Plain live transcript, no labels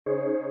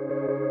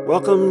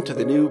Welcome to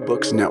the New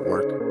Books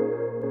Network.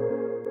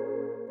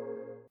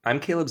 I'm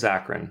Caleb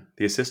Zakarin,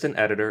 the assistant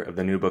editor of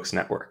the New Books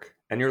Network,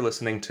 and you're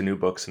listening to New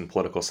Books in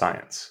Political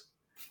Science.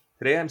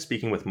 Today I'm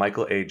speaking with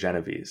Michael A.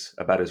 Genovese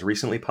about his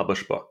recently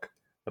published book,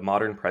 The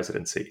Modern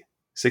Presidency: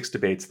 6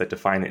 Debates That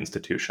Define the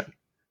Institution,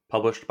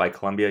 published by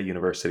Columbia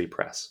University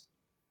Press.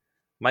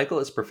 Michael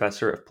is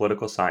professor of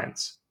political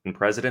science and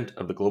president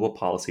of the Global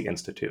Policy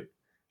Institute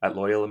at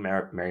Loyola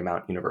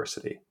Marymount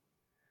University.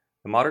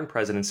 The Modern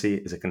Presidency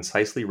is a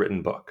concisely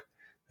written book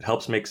that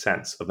helps make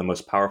sense of the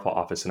most powerful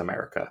office in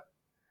America.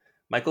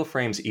 Michael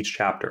frames each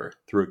chapter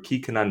through a key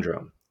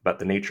conundrum about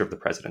the nature of the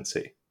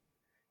presidency.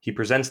 He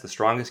presents the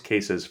strongest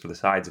cases for the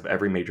sides of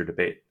every major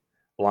debate,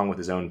 along with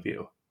his own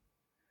view.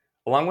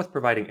 Along with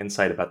providing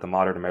insight about the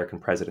modern American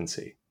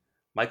presidency,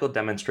 Michael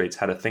demonstrates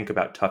how to think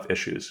about tough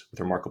issues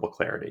with remarkable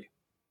clarity.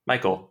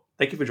 Michael,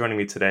 thank you for joining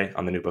me today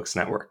on the New Books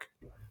Network.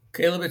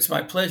 Caleb, it's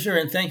my pleasure,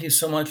 and thank you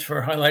so much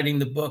for highlighting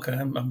the book.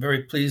 I'm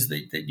very pleased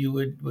that you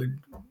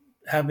would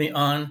have me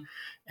on,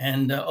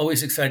 and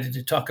always excited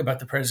to talk about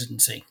the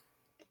presidency.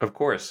 Of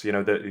course,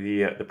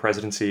 the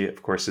presidency,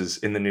 of course, is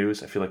in the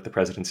news. I feel like the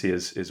presidency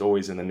is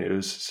always in the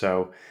news.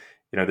 So,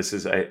 this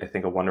is, I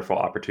think, a wonderful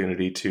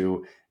opportunity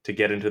to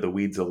get into the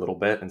weeds a little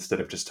bit instead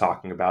of just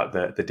talking about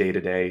the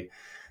day-to-day.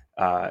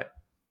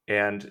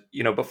 And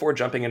before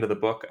jumping into the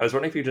book, I was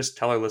wondering if you could just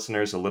tell our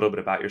listeners a little bit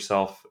about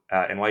yourself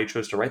and why you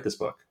chose to write this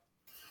book.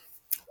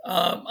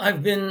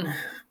 I've been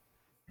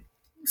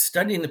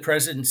studying the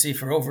presidency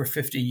for over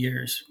 50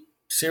 years,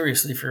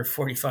 seriously for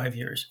 45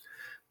 years.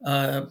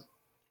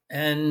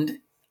 And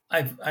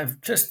I've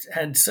just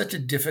had such a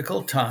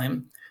difficult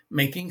time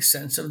making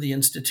sense of the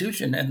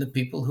institution and the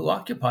people who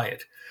occupy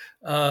it.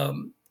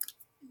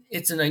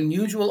 It's an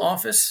unusual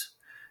office.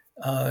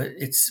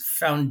 Its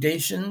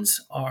foundations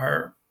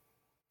are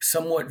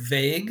somewhat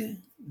vague.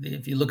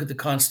 If you look at the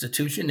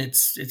Constitution,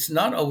 it's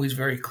not always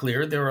very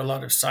clear. There are a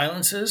lot of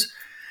silences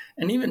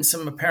and even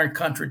some apparent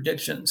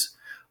contradictions.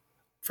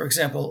 For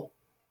example,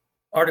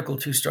 Article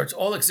 2 starts,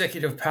 all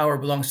executive power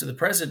belongs to the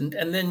president.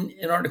 And then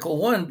in Article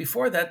 1,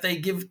 before that, they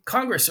give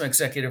Congress some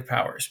executive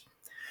powers.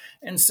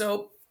 And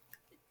so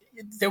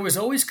there was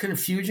always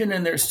confusion,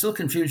 and there's still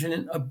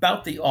confusion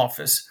about the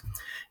office.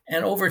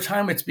 And over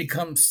time, it's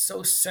become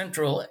so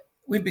central.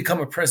 We've become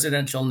a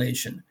presidential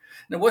nation.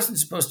 And it wasn't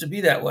supposed to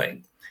be that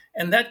way.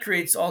 And that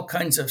creates all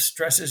kinds of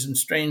stresses and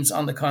strains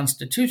on the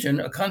Constitution,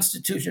 a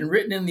Constitution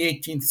written in the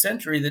 18th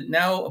century that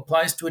now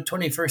applies to a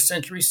 21st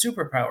century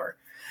superpower.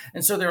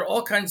 And so there are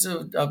all kinds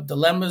of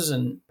dilemmas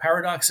and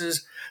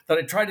paradoxes that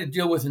I try to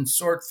deal with and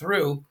sort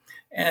through.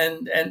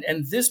 And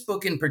this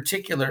book in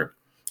particular,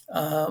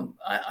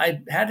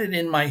 I had it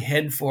in my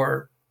head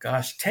for,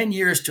 10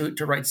 years to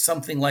write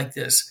something like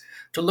this,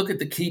 to look at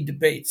the key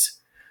debates.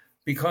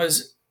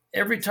 Because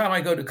every time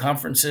I go to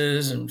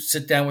conferences and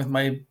sit down with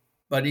my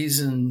buddies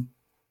in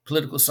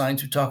political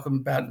science who talk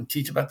about and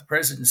teach about the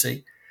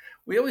presidency,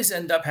 we always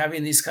end up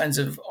having these kinds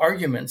of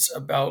arguments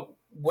about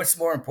what's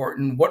more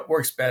important, what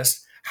works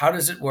best, how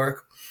does it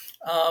work?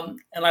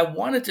 And I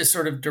wanted to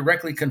sort of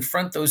directly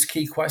confront those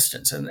key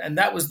questions. And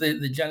that was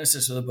the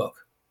genesis of the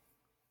book.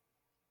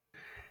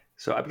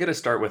 So I'm going to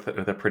start with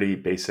a pretty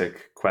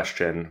basic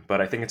question,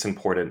 but I think it's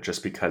important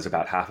just because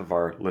about half of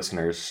our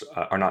listeners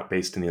are not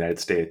based in the United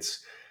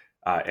States.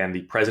 And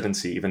the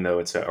presidency, even though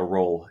it's a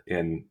role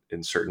in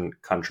certain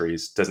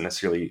countries, doesn't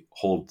necessarily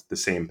hold the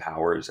same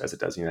powers as it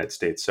does in the United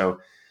States.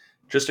 So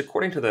just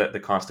according to the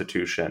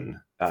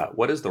Constitution,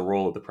 what is the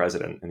role of the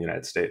president in the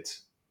United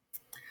States?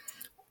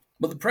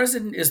 Well, the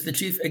president is the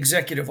chief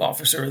executive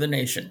officer of the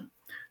nation,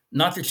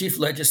 not the chief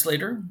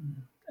legislator.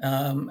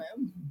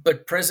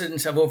 But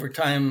presidents have over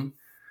time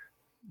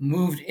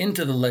moved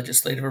into the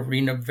legislative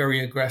arena very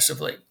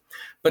aggressively.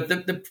 But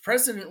the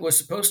president was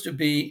supposed to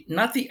be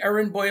not the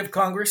errand boy of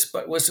Congress,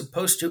 but was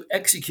supposed to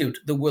execute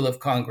the will of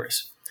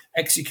Congress,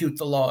 execute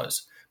the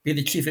laws, be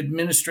the chief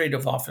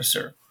administrative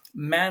officer,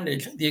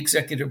 manage the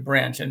executive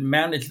branch, and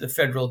manage the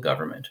federal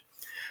government.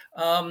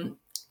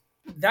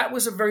 That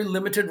was a very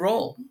limited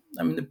role.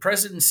 I mean, the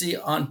presidency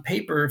on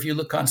paper, if you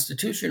look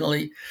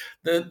constitutionally,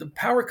 the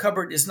power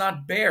cupboard is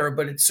not bare,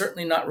 but it's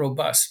certainly not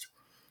robust.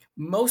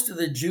 Most of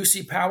the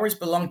juicy powers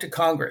belong to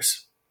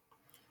Congress.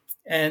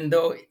 And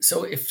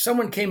so if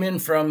someone came in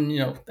from,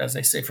 as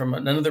they say, from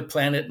another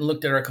planet and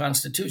looked at our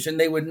Constitution,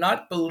 they would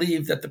not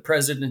believe that the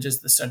president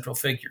is the central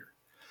figure.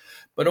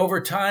 But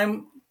over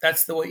time,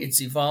 that's the way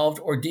it's evolved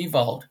or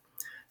devolved.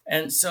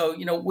 And so,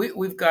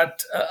 we've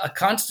got a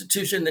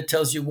Constitution that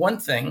tells you one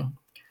thing,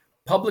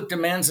 public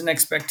demands and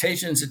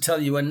expectations that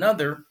tell you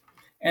another,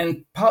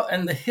 and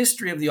the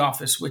history of the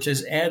office, which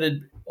has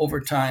added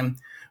over time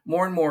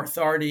more and more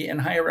authority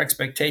and higher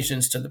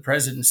expectations to the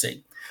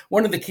presidency.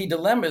 One of the key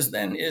dilemmas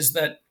then is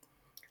that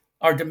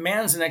our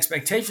demands and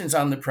expectations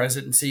on the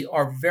presidency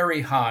are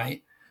very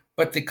high,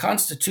 but the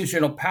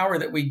constitutional power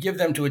that we give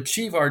them to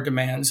achieve our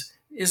demands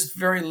is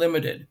very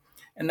limited.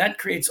 And that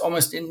creates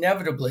almost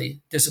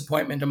inevitably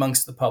disappointment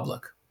amongst the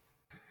public.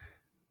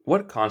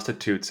 What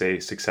constitutes a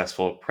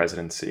successful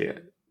presidency?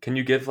 Can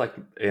you give like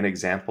an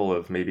example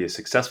of maybe a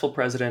successful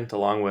president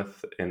along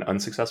with an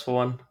unsuccessful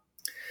one?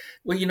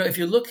 Well, if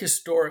you look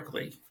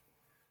historically,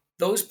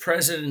 those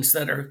presidents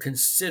that are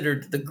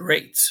considered the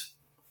greats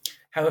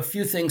have a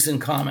few things in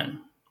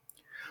common.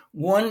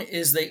 One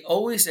is they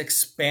always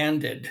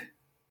expanded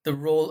the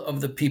role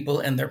of the people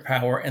and their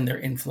power and their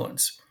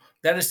influence.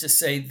 That is to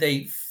say,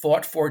 they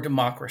fought for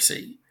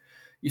democracy.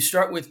 You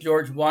start with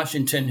George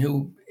Washington,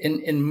 who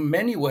in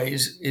many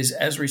ways is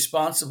as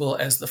responsible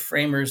as the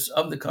framers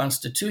of the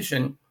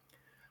Constitution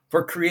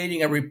for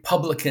creating a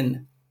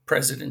Republican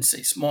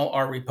presidency, small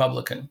r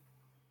Republican.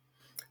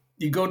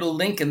 You go to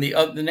Lincoln,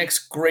 the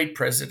next great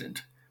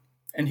president,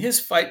 and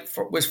his fight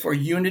was for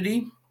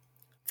unity,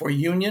 for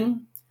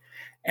union,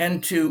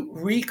 and to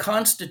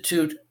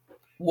reconstitute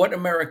what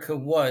America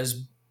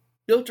was,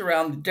 built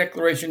around the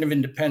Declaration of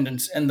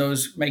Independence and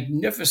those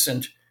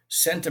magnificent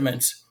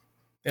sentiments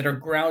that are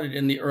grounded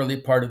in the early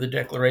part of the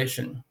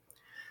Declaration.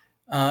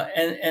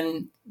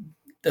 And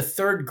the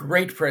third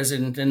great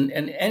president, and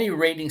any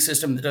rating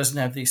system that doesn't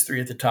have these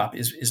three at the top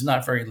is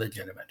not very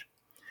legitimate.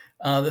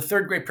 The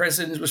third great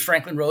president was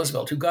Franklin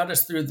Roosevelt, who got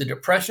us through the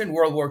Depression,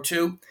 World War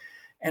II,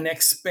 and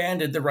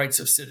expanded the rights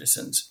of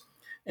citizens.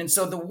 And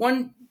so the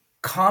one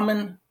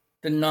common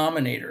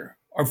denominator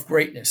of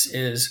greatness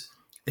is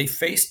they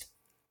faced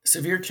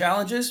severe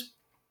challenges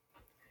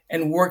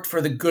and worked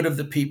for the good of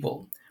the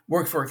people,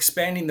 worked for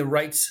expanding the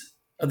rights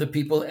of the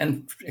people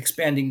and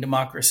expanding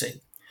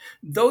democracy.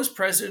 Those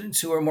presidents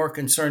who are more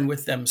concerned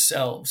with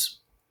themselves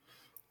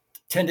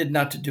tended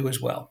not to do as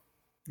well.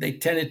 They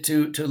tended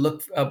to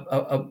look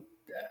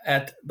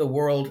at the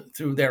world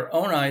through their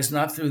own eyes,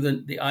 not through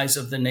the eyes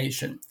of the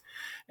nation.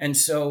 And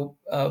so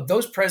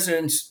those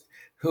presidents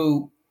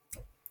who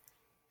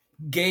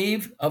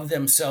gave of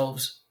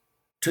themselves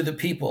to the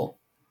people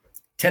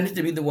tended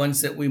to be the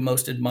ones that we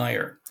most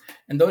admire.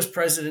 And those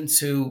presidents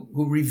who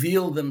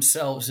reveal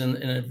themselves in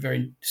a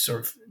very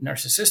sort of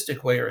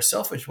narcissistic way or a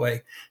selfish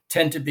way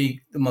tend to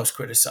be the most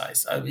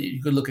criticized.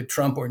 You could look at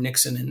Trump or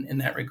Nixon in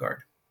that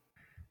regard.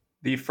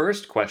 The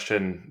first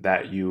question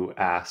that you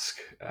ask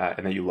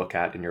and that you look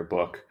at in your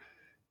book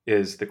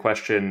is the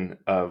question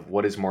of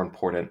what is more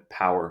important,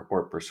 power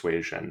or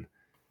persuasion?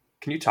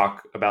 Can you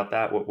talk about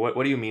that?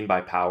 What do you mean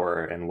by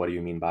power and what do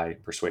you mean by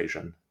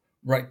persuasion?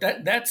 Right.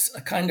 That's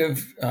a kind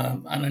of,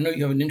 and I know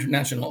you have an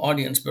international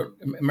audience, but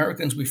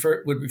Americans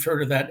would refer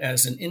to that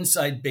as an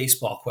inside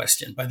baseball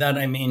question. By that,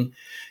 I mean,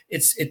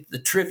 it's the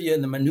trivia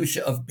and the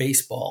minutia of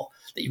baseball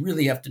that you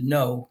really have to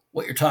know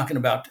what you're talking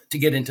about to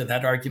get into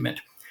that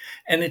argument.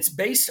 And it's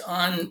based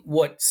on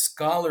what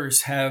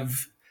scholars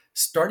have,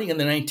 starting in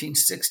the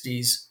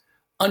 1960s,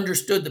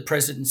 understood the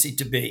presidency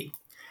to be.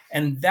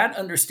 And that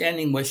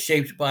understanding was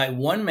shaped by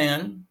one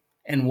man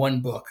and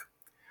one book,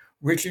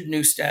 Richard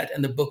Neustadt,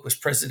 and the book was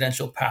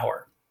Presidential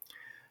Power.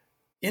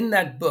 In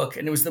that book,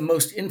 and it was the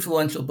most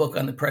influential book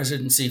on the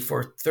presidency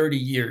for 30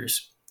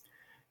 years,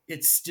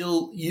 it's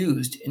still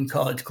used in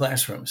college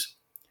classrooms,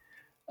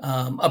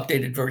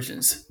 updated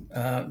versions.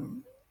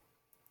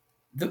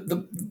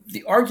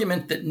 The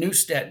argument that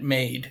Neustadt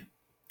made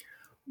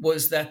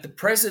was that the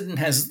president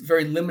has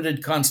very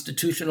limited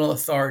constitutional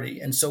authority.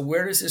 And so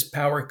where does his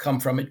power come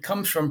from? It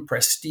comes from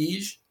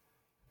prestige.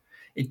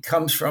 It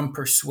comes from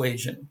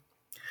persuasion.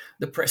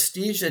 The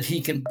prestige that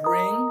he can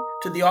bring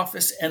to the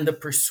office and the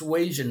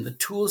persuasion, the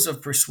tools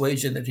of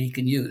persuasion that he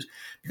can use.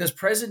 Because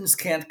presidents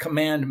can't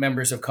command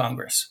members of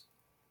Congress.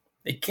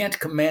 They can't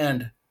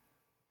command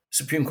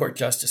Supreme Court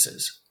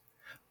justices.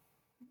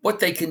 What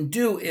they can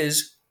do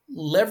is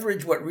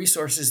leverage what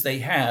resources they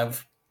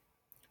have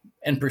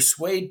and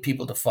persuade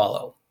people to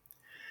follow.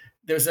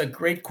 There's a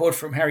great quote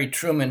from Harry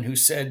Truman, who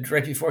said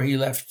right before he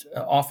left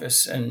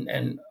office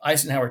and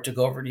Eisenhower took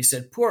over, and he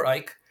said, poor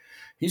Ike,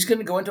 he's going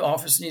to go into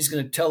office and he's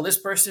going to tell this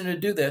person to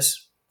do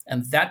this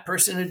and that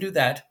person to do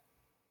that,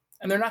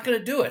 and they're not going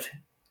to do it.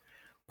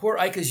 Poor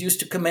Ike is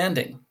used to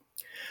commanding.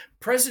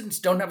 Presidents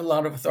don't have a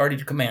lot of authority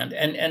to command.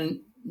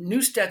 And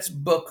Neustadt's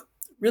book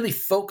really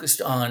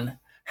focused on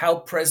how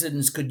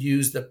presidents could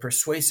use the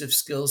persuasive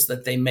skills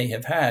that they may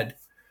have had,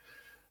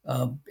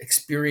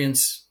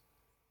 experience,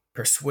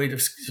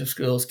 persuasive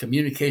skills,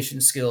 communication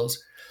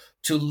skills,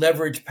 to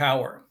leverage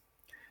power.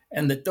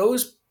 And that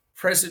those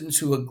presidents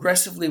who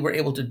aggressively were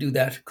able to do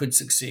that could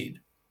succeed.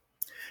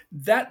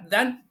 That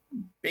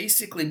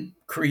basically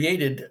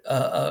created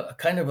a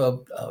kind of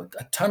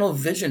a tunnel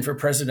vision for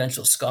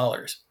presidential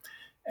scholars.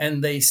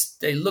 And they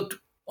looked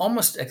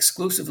almost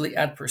exclusively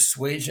at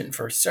persuasion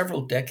for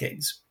several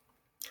decades.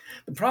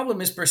 The problem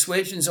is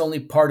persuasion is only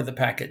part of the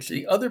package.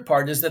 The other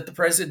part is that the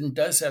president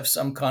does have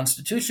some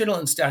constitutional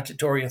and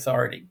statutory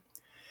authority.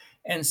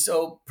 And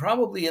so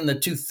probably in the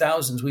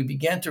 2000s, we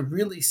began to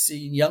really see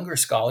younger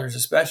scholars,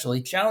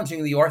 especially,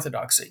 challenging the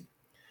orthodoxy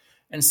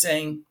and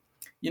saying,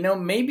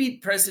 maybe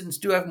presidents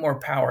do have more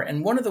power.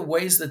 And one of the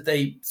ways that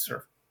they sort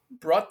of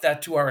brought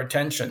that to our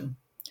attention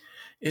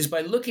is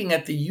by looking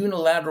at the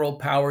unilateral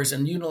powers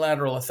and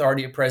unilateral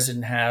authority a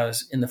president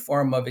has in the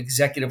form of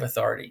executive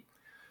authority,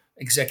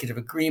 executive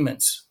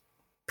agreements,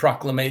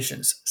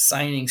 proclamations,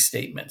 signing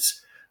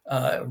statements,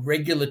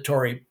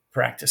 regulatory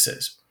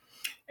practices.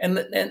 And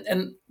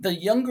the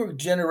younger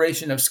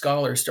generation of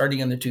scholars starting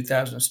in the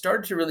 2000s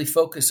started to really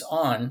focus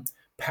on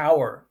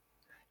power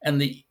and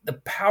the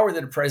power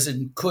that a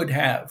president could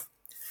have.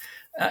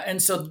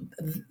 And so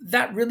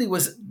that really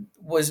was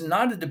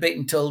not a debate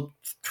until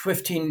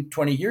 15,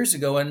 20 years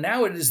ago. And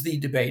now it is the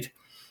debate,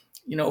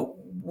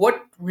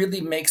 what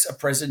really makes a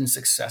president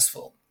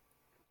successful?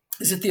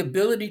 Is it the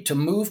ability to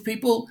move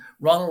people?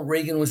 Ronald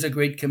Reagan was a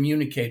great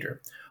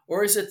communicator.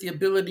 Or is it the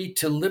ability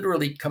to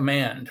literally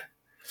command?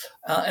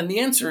 And the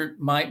answer,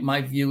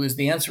 my view is,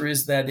 the answer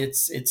is that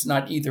it's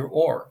not either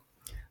or.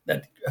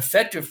 That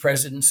effective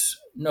presidents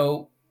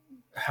know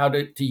how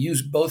to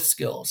use both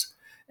skills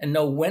and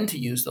know when to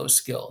use those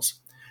skills.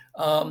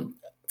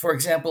 For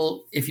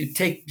example, if you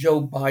take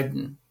Joe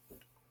Biden,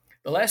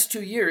 the last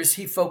 2 years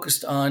he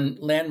focused on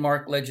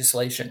landmark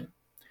legislation,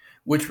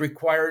 which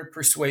required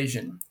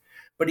persuasion.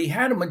 But he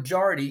had a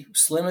majority,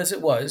 slim as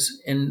it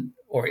was,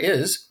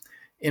 is,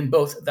 in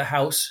both the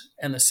House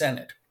and the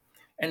Senate.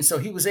 And so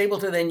he was able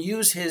to then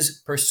use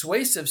his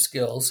persuasive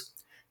skills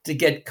to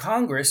get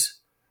Congress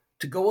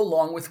to go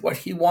along with what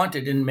he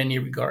wanted in many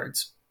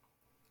regards.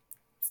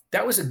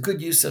 That was a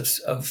good use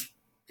of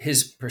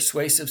his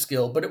persuasive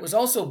skill, but it was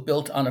also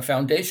built on a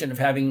foundation of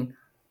having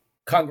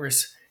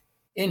Congress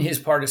in his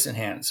partisan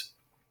hands.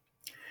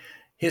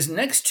 His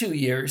next 2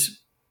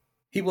 years,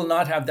 he will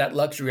not have that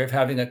luxury of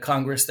having a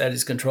Congress that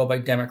is controlled by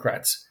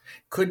Democrats.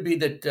 Could be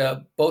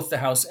that both the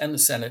House and the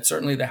Senate,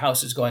 certainly the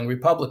House, is going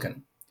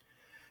Republican.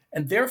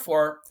 And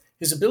therefore,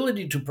 his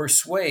ability to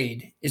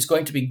persuade is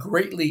going to be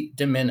greatly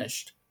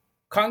diminished.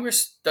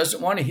 Congress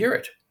doesn't want to hear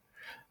it.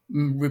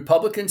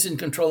 Republicans in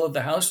control of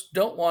the House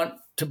don't want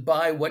to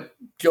buy what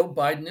Joe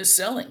Biden is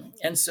selling.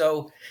 And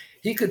so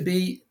he could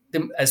be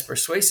as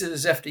persuasive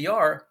as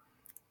FDR.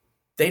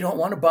 They don't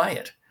want to buy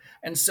it.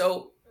 And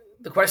so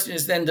the question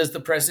is then, does the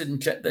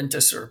president then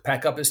just sort of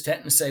pack up his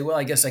tent and say, well,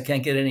 I guess I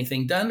can't get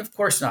anything done? Of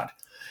course not.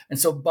 And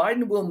so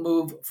Biden will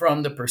move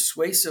from the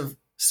persuasive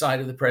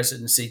side of the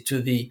presidency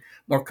to the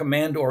more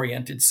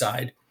command-oriented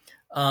side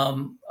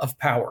of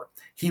power.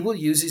 He will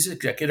use his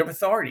executive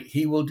authority.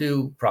 He will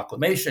do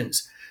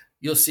proclamations.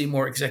 You'll see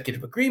more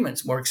executive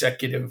agreements, more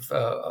executive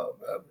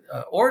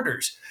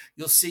orders.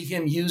 You'll see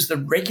him use the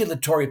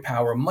regulatory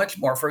power much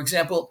more. For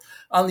example,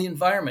 on the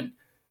environment,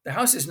 the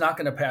House is not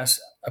going to pass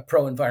a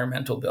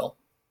pro-environmental bill.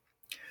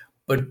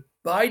 But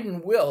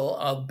Biden will,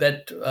 I'll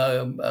bet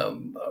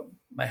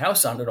my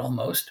house on it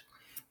almost,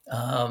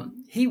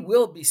 he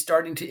will be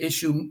starting to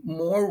issue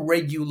more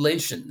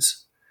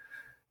regulations.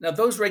 Now,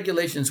 those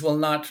regulations will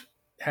not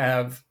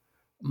have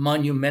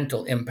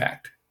monumental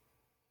impact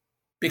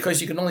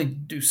because you can only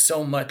do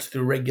so much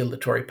through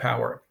regulatory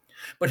power.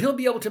 But he'll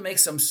be able to make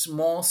some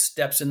small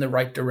steps in the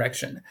right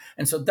direction.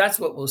 And so that's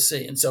what we'll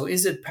see. And so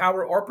is it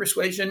power or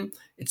persuasion?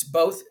 It's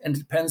both, and it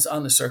depends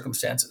on the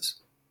circumstances.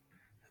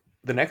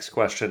 The next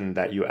question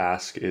that you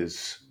ask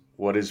is,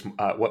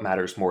 what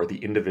matters more,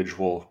 the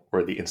individual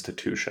or the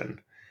institution?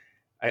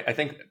 I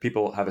think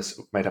people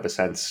might have a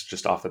sense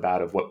just off the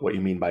bat of what you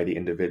mean by the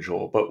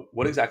individual, but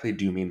what exactly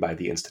do you mean by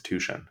the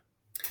institution?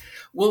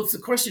 Well, it's the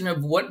question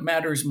of what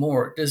matters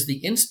more. Does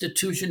the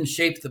institution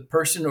shape the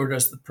person, or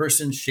does the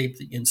person shape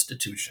the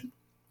institution?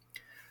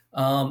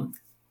 And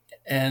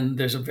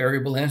there's a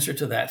variable answer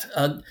to that.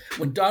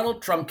 When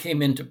Donald Trump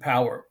came into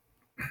power,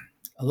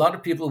 a lot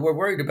of people were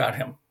worried about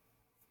him,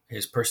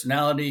 his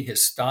personality,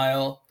 his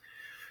style.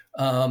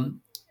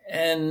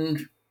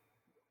 And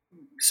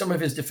some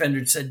of his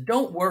defenders said,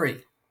 don't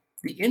worry.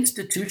 The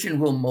institution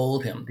will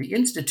mold him. The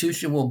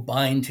institution will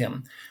bind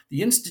him.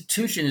 The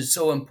institution is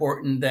so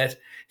important that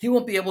he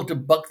won't be able to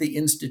buck the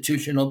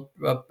institutional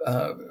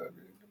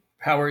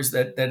powers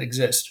that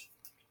exist.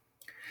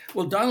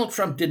 Well, Donald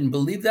Trump didn't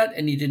believe that,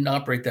 and he didn't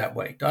operate that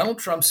way. Donald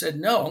Trump said,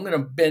 no, I'm going to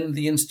bend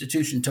the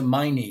institution to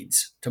my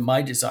needs, to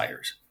my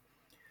desires.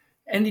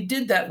 And he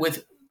did that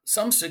with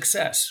some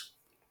success.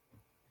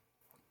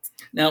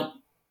 Now,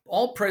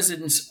 all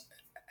presidents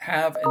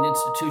have an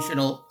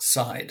institutional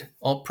side.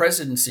 All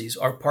presidencies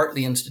are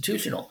partly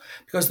institutional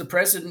because the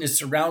president is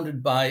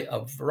surrounded by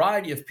a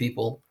variety of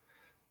people,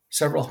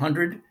 several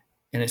hundred,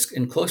 and is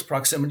in close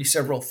proximity,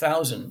 several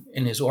thousand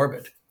in his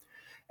orbit.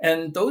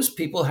 And those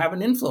people have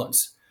an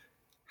influence.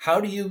 How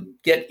do you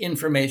get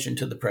information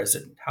to the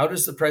president? How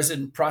does the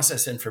president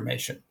process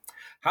information?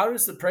 How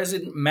does the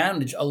president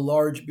manage a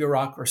large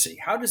bureaucracy?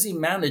 How does he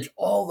manage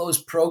all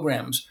those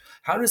programs?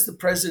 How does the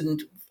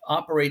president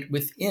operate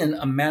within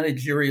a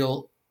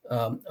managerial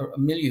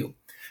milieu?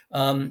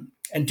 And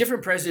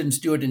different presidents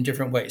do it in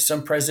different ways.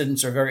 Some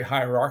presidents are very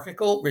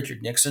hierarchical,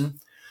 Richard Nixon.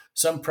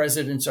 Some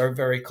presidents are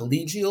very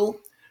collegial.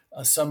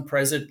 Some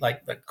president,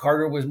 like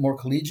Carter, was more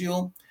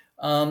collegial.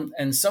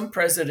 And some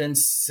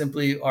presidents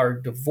simply are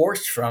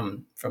divorced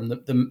from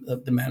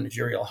the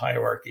managerial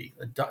hierarchy.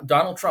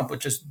 Donald Trump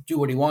would just do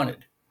what he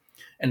wanted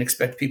and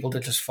expect people to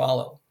just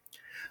follow.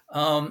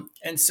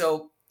 And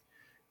so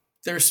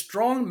there's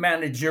strong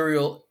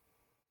managerial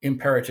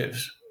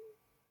imperatives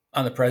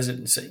on the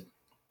presidency.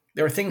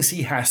 There are things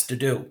he has to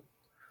do,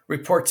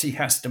 reports he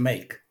has to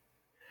make.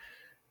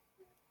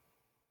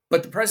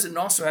 But the president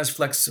also has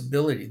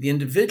flexibility. The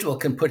individual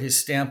can put his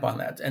stamp on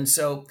that. And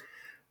so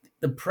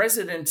the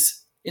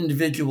president's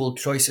individual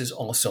choices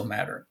also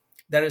matter.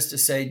 That is to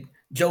say,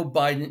 Joe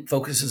Biden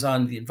focuses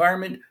on the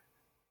environment,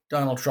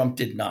 Donald Trump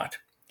did not.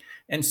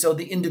 And so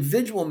the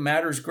individual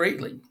matters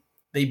greatly.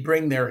 They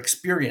bring their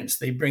experience,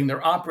 they bring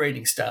their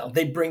operating style,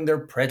 they bring their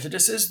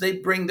prejudices, they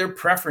bring their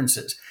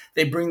preferences,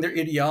 they bring their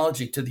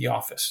ideology to the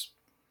office.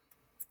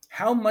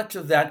 How much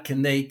of that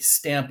can they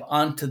stamp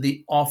onto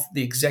the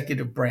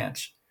executive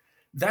branch?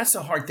 That's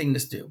a hard thing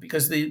to do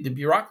because the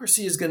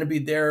bureaucracy is going to be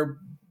there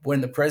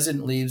when the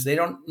president leaves. They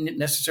don't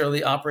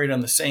necessarily operate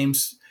on the same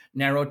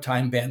narrow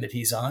time band that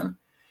he's on.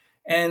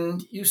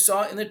 And you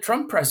saw in the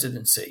Trump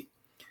presidency,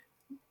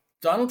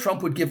 Donald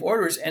Trump would give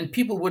orders and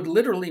people would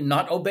literally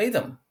not obey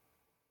them.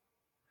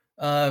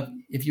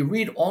 If you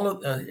read all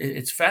of,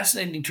 it's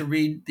fascinating to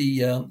read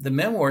the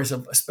memoirs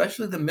of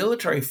especially the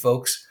military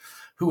folks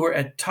who were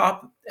at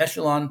top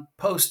echelon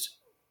posts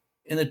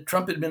in the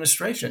Trump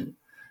administration.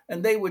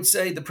 And they would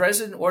say, the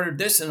president ordered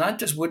this and I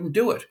just wouldn't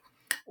do it.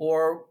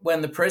 Or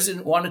when the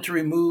president wanted to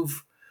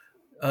remove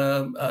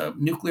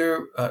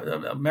nuclear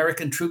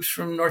American troops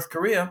from North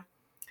Korea,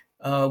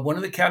 one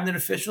of the cabinet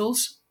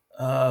officials,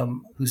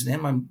 whose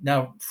name I'm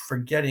now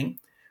forgetting,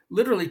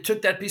 literally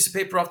took that piece of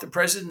paper off the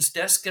president's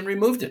desk and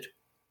removed it.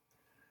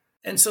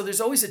 And so there's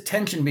always a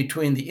tension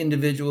between the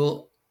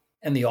individual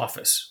and the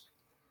office.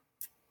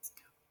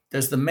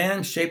 Does the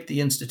man shape the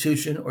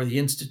institution or the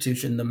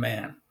institution the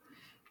man?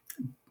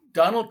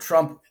 Donald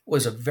Trump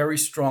was a very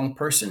strong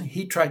person.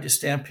 He tried to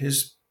stamp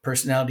his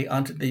personality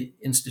onto the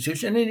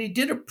institution, and he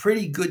did a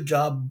pretty good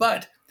job,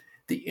 but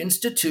the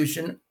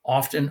institution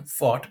often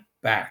fought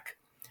back.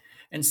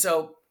 And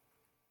so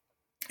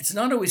it's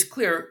not always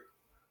clear,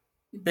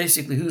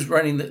 basically, who's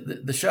running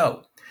the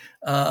show,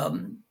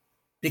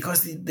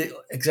 because the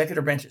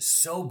executive branch is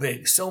so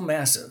big, so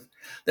massive,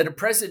 that a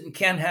president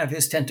can't have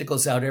his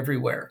tentacles out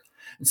everywhere.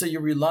 And so you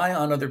rely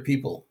on other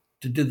people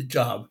to do the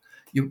job.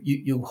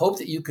 You hope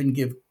that you can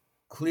give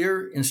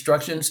clear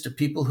instructions to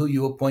people who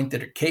you appoint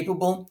that are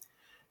capable,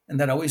 and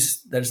that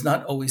is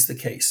not always the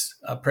case.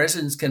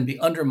 Presidents can be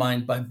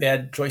undermined by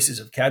bad choices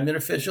of cabinet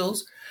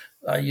officials.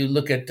 You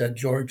look at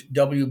George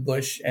W.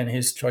 Bush and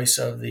his choice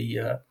of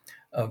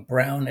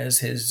Brown as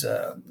his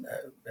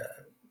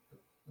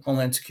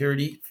Homeland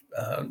Security,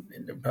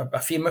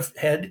 FEMA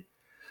head.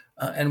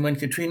 And when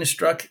Katrina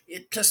struck,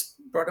 it just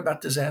brought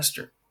about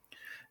disaster.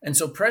 And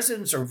so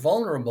presidents are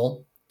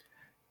vulnerable.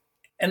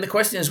 And the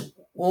question is,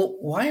 well,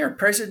 why are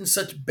presidents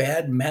such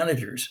bad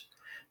managers?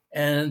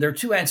 And there are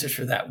two answers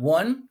for that.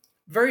 One,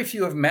 very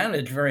few have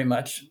managed very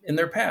much in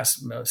their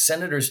past.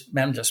 Senators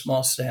manage a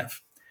small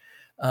staff.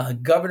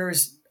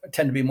 Governors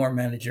tend to be more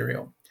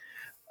managerial.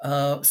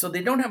 So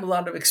they don't have a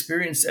lot of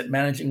experience at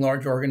managing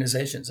large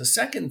organizations. A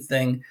second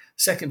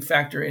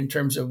factor in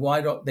terms of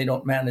why they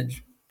don't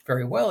manage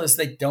very well is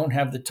they don't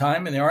have the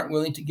time and they aren't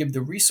willing to give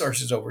the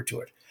resources over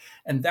to it.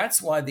 And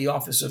that's why the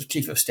office of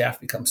chief of staff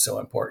becomes so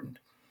important.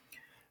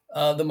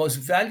 The most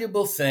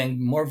valuable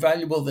thing, more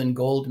valuable than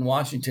gold in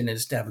Washington,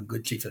 is to have a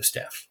good chief of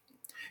staff.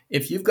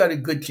 If you've got a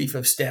good chief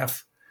of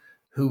staff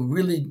who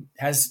really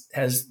has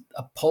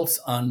a pulse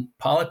on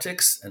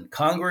politics and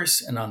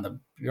Congress and on the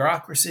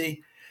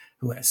bureaucracy,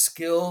 who has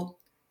skill,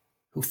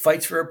 who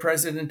fights for a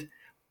president,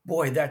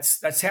 boy,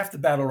 that's half the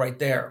battle right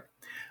there.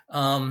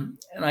 And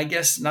I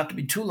guess not to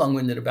be too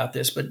long-winded about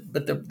this, but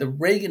the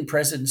Reagan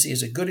presidency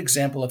is a good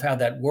example of how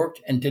that worked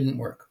and didn't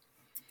work.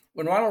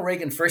 When Ronald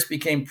Reagan first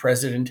became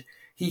president,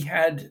 he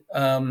had,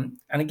 and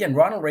again,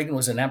 Ronald Reagan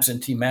was an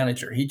absentee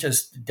manager. He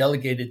just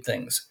delegated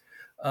things.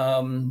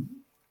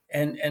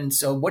 And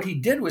so what he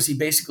did was he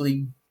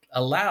basically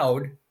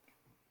allowed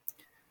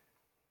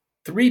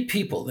three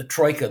people, the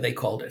Troika, they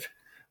called it,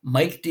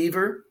 Mike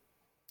Deaver,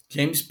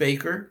 James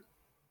Baker,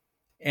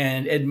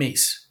 and Ed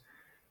Meese,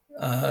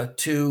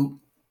 to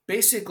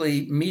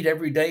basically meet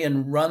every day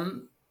and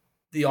run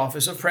the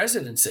office of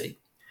presidency.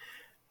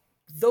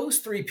 Those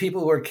three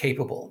people were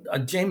capable.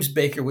 James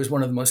Baker was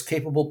one of the most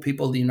capable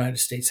people the United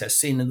States has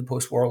seen in the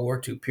post-World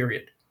War II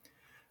period.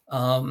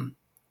 And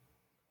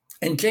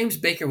James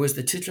Baker was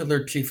the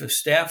titular chief of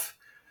staff.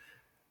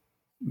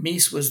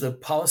 Meese was the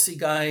policy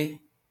guy.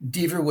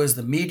 Deaver was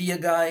the media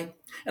guy.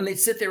 And they'd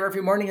sit there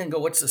every morning and go,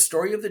 what's the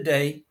story of the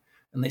day?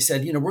 And they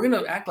said, we're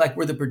going to act like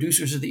we're the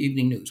producers of the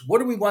evening news. What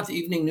do we want the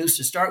evening news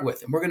to start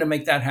with? And we're going to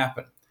make that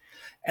happen.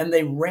 And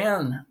they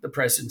ran the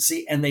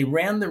presidency, and they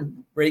ran the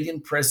Reagan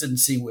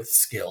presidency with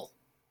skill.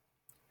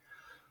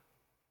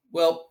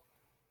 Well,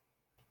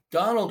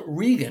 Donald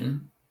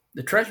Reagan,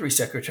 the Treasury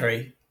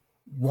Secretary,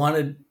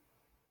 wanted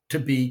to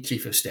be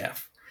chief of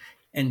staff.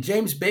 And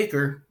James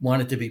Baker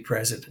wanted to be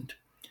president.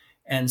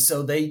 And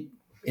so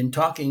in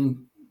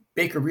talking,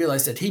 Baker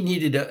realized that he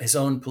needed his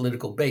own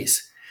political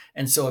base.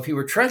 And so if he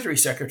were Treasury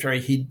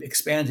Secretary, he'd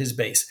expand his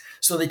base.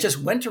 So they just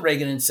went to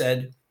Reagan and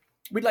said,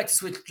 we'd like to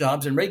switch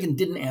jobs. And Reagan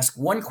didn't ask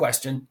one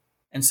question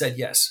and said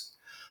yes.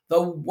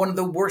 Though one of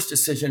the worst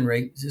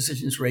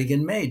decisions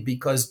Reagan made,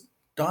 because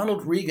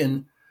Donald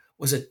Reagan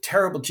was a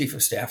terrible chief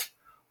of staff,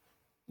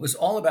 was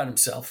all about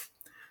himself,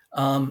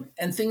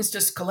 and things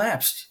just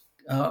collapsed.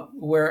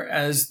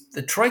 Whereas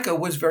the Troika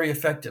was very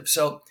effective.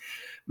 So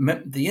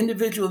the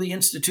individual, the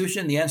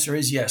institution, the answer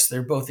is yes,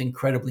 they're both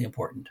incredibly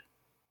important.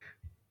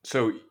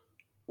 So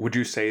would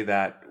you say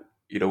that,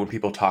 when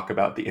people talk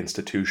about the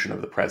institution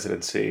of the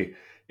presidency,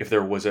 if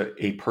there was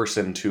a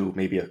person to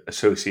maybe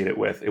associate it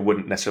with, it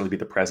wouldn't necessarily be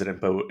the president,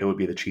 but it would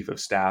be the chief of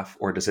staff,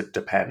 or does it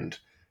depend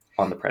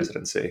on the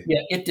presidency?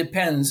 Yeah, it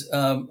depends.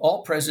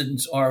 All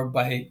presidents are,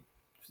 by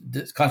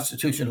the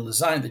constitutional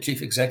design, the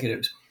chief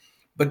executives,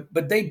 but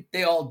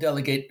they all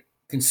delegate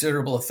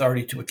considerable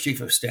authority to a chief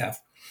of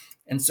staff,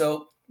 and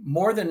so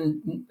more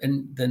than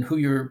who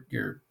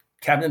your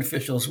cabinet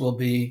officials will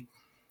be,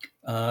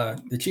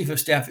 the chief of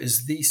staff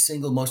is the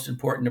single most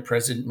important the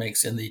president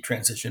makes in the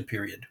transition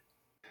period.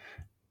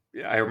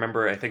 I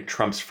remember, I think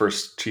Trump's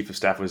first chief of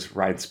staff was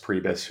Reince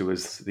Priebus, who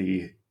was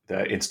the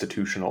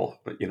institutional,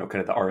 kind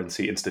of the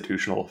RNC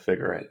institutional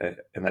figure,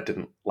 and that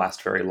didn't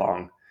last very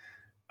long.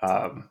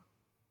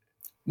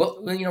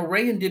 Well,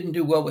 Reagan didn't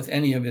do well with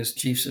any of his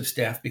chiefs of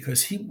staff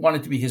because he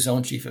wanted to be his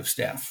own chief of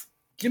staff.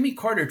 Jimmy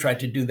Carter tried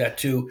to do that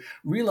too,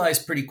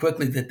 realized pretty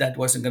quickly that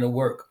wasn't going to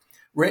work.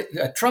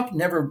 Trump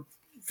never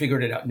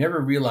figured it out, never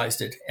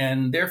realized it,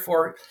 and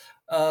therefore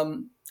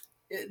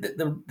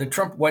the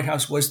Trump White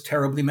House was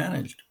terribly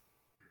managed.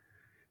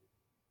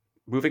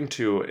 Moving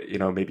to,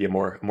 maybe a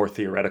more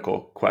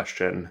theoretical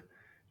question,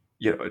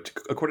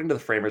 according to the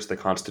framers of the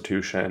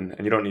Constitution,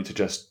 and you don't need to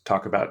just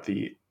talk about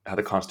how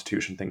the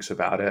Constitution thinks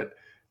about it.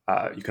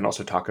 You can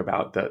also talk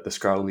about the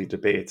scholarly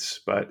debates,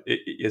 but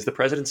is the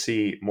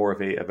presidency more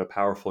of a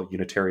powerful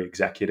unitary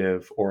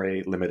executive or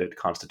a limited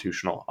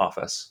constitutional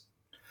office?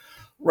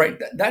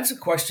 Right. That's a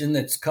question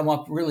that's come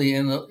up really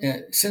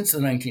since the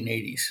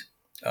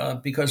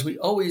 1980s, because we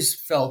always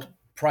felt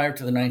prior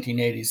to the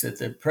 1980s that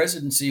the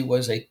presidency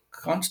was a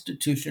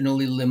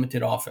constitutionally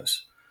limited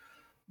office,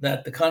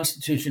 that the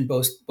Constitution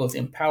both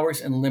empowers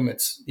and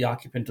limits the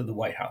occupant of the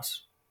White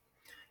House,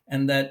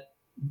 and that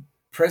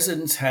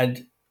presidents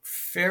had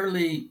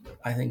fairly,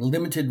 I think,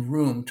 limited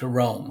room to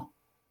roam.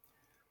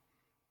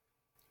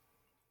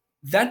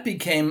 That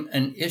became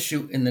an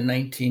issue in the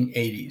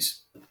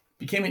 1980s.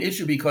 Became an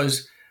issue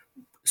because,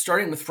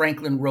 starting with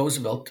Franklin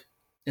Roosevelt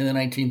in the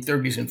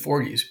 1930s and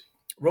 40s,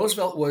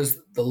 Roosevelt was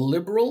the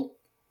liberal,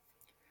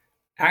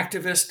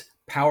 activist,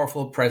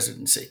 powerful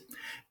presidency.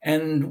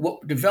 And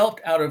what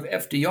developed out of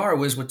FDR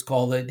was what's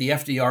called the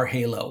FDR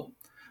halo,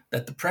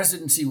 that the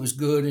presidency was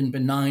good and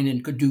benign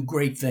and could do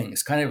great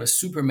things, kind of a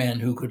Superman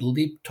who could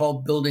leap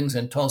tall buildings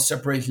and tall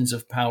separations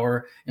of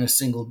power in a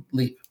single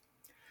leap.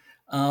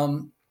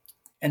 And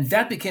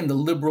that became the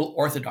liberal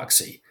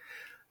orthodoxy.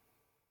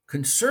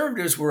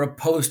 Conservatives were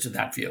opposed to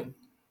that view.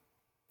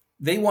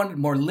 They wanted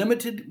more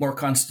limited, more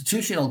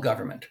constitutional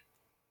government.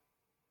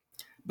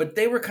 But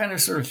they were kind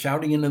of sort of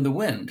shouting into the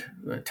wind,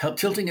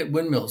 tilting at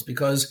windmills,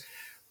 because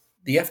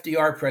the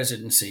FDR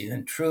presidency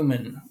and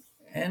Truman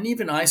and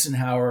even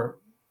Eisenhower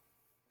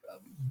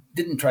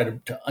didn't try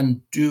to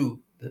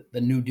undo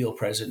the New Deal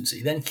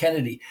presidency. Then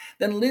Kennedy,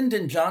 then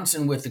Lyndon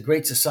Johnson with the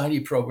Great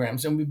Society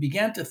programs. And we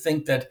began to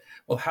think that,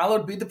 well,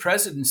 hallowed be the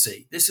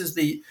presidency. This is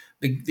the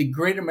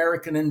great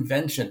American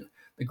invention,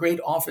 the great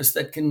office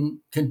that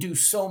can do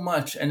so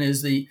much and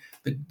is the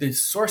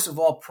source of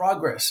all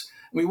progress.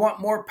 We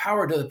want more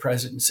power to the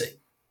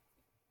presidency.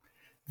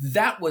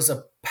 That was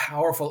a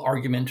powerful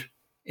argument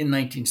in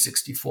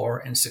 1964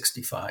 and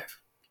 65.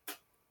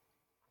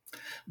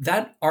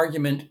 That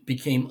argument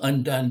became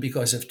undone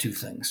because of two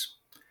things: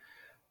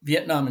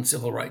 Vietnam and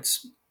civil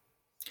rights.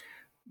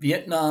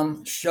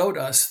 Vietnam showed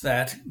us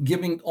that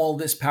giving all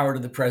this power to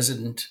the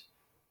president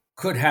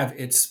could have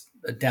its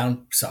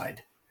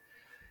downside.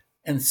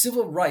 And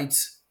civil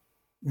rights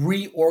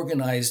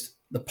reorganized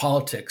the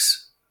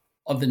politics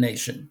of the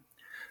nation.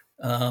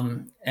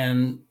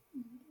 And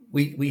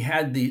we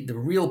had the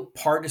real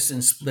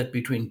partisan split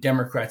between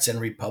Democrats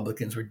and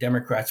Republicans, where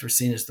Democrats were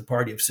seen as the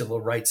party of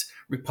civil rights,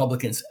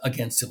 Republicans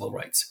against civil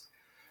rights.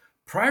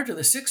 Prior to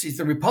the 60s,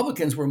 the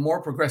Republicans were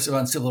more progressive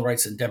on civil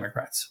rights than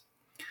Democrats.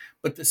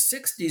 But the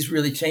 60s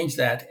really changed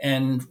that,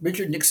 and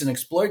Richard Nixon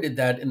exploited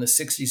that in the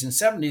 60s and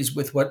 70s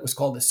with what was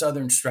called the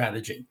Southern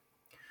Strategy,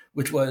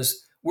 which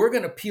was, we're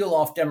going to peel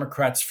off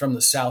Democrats from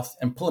the South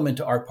and pull them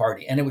into our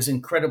party. And it was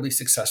incredibly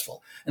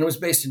successful. And it was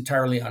based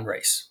entirely on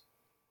race.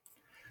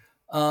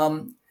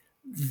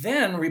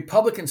 Then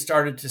Republicans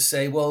started to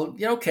say, well,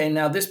 okay,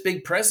 now this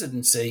big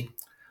presidency,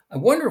 I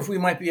wonder if we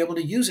might be able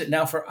to use it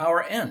now for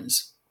our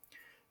ends.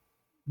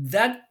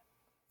 That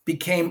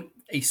became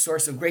a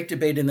source of great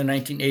debate in the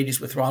 1980s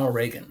with Ronald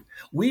Reagan.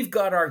 We've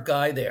got our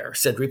guy there,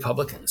 said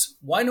Republicans.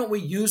 Why don't we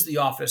use the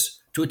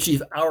office to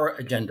achieve our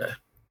agenda,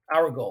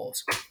 our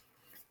goals?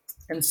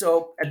 And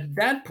so at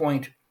that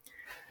point,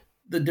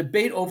 the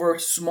debate over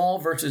small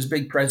versus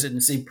big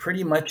presidency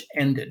pretty much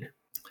ended.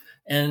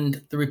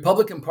 And the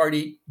Republican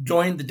Party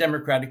joined the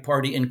Democratic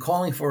Party in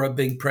calling for a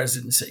big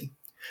presidency.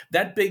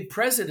 That big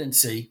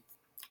presidency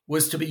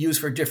was to be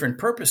used for different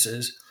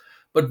purposes,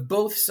 but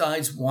both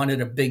sides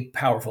wanted a big,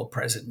 powerful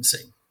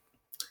presidency.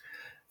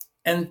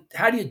 And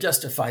how do you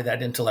justify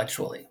that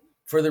intellectually?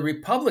 For the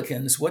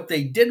Republicans, what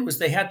they did was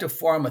they had to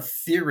form a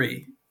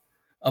theory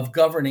of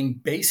governing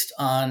based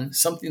on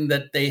something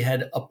that they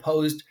had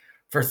opposed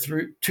for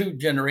two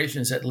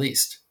generations at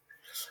least,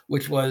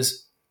 which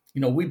was,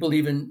 we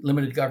believe in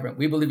limited government.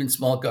 We believe in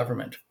small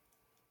government.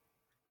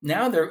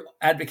 Now they're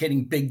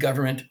advocating big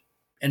government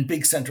and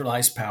big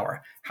centralized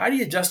power. How do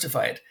you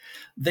justify it?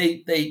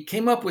 They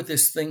came up with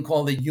this thing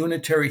called the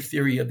unitary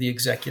theory of the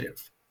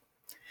executive.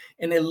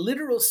 In a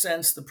literal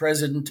sense, the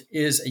president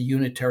is a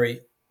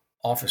unitary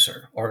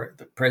officer, or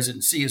the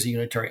presidency is a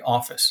unitary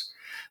office.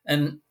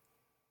 And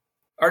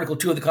Article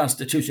 2 of the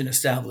Constitution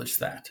established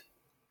that.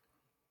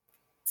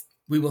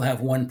 We will have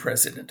one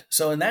president.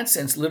 So in that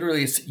sense,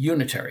 literally, it's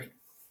unitary.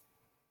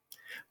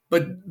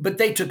 But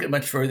they took it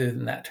much further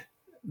than that.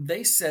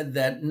 They said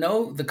that,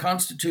 no, the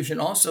Constitution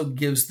also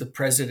gives the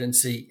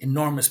presidency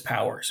enormous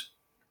powers.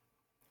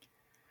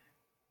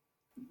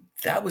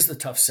 That was the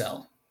tough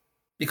sell,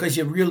 because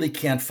you really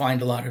can't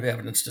find a lot of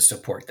evidence to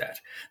support that.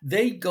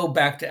 They go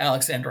back to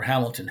Alexander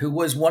Hamilton, who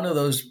was one of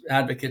those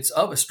advocates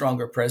of a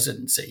stronger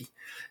presidency.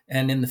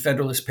 And in the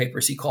Federalist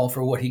Papers, he called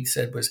for what he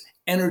said was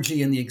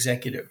energy in the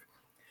executive.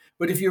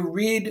 But if you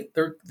read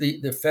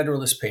the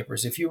Federalist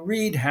Papers, if you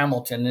read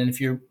Hamilton, and if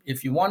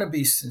you want to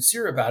be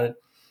sincere about it,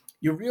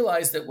 you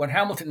realize that what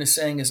Hamilton is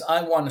saying is,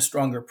 I want a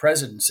stronger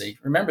presidency.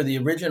 Remember, the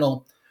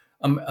original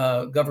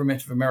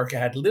government of America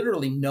had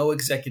literally no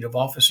executive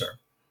officer.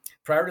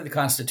 Prior to the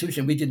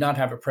Constitution, we did not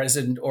have a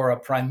president or a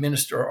prime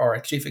minister or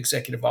a chief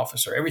executive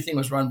officer. Everything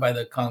was run by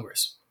the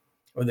Congress,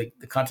 or the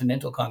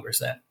Continental Congress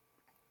then.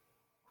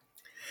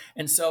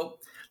 And so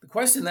the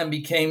question then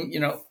became,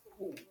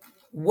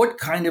 what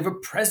kind of a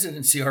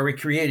presidency are we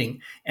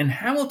creating? And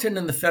Hamilton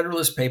in the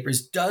Federalist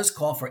Papers does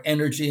call for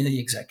energy in the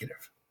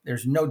executive.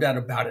 There's no doubt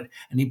about it.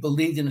 And he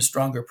believed in a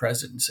stronger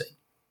presidency.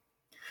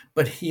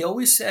 But he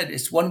always said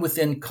it's one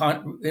within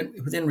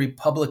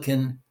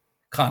Republican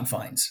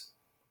confines,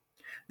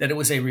 that it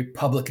was a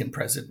Republican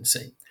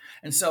presidency.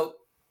 And so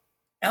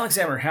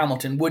Alexander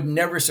Hamilton would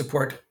never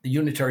support the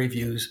unitary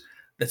views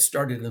that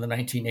started in the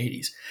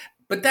 1980s.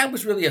 But that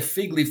was really a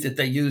fig leaf that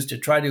they used to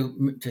try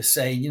to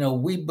say,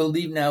 we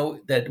believe now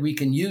that we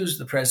can use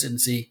the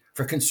presidency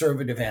for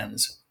conservative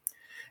ends.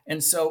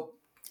 And so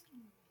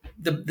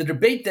the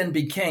debate then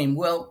became,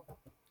 well,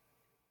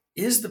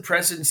 is the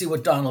presidency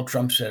what Donald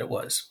Trump said it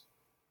was?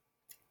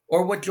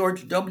 Or what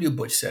George W.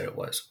 Bush said it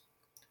was?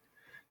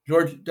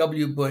 George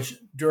W. Bush,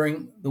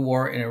 during the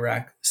war in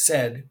Iraq,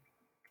 said,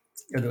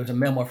 there was a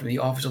memo from the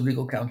Office of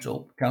Legal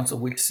Counsel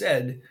which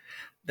said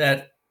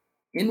that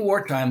in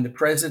wartime, the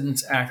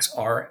president's acts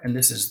are, and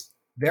this is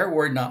their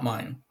word, not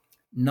mine,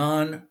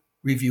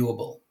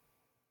 non-reviewable.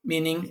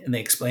 Meaning, and they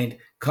explained,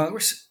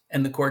 Congress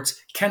and the courts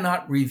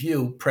cannot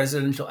review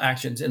presidential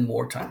actions in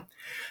wartime.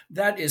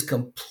 That is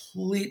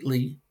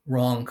completely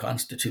wrong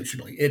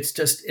constitutionally. It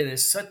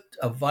is such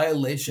a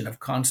violation of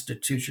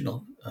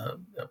constitutional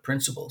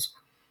principles.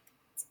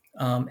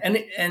 And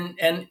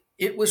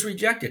it was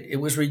rejected. It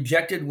was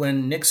rejected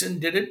when Nixon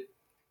did it.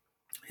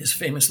 His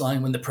famous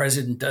line, when the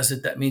president does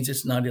it, that means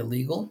it's not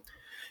illegal.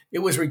 It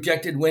was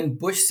rejected when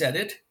Bush said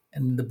it,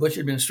 and the Bush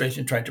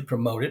administration tried to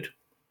promote it.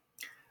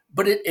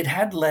 But it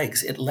had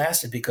legs. It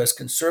lasted because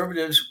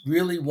conservatives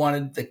really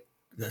wanted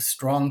the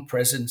strong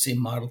presidency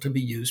model to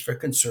be used for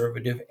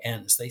conservative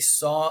ends.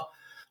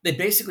 They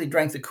basically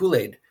drank the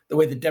Kool-Aid the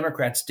way the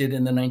Democrats did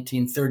in the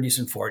 1930s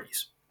and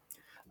 40s.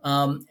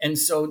 And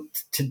so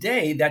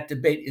today, that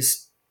debate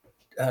is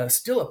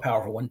still a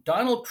powerful one.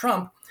 Donald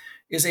Trump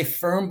is a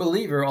firm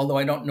believer, although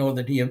I don't know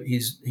that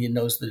he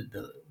knows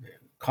the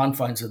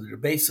confines of the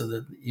debates of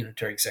the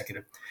unitary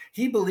executive.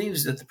 He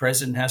believes that the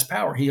president has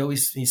power.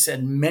 He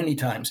said many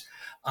times,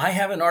 I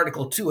have an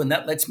Article 2 and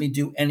that lets me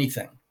do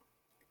anything.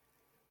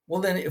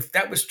 Well, then if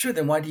that was true,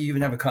 then why do you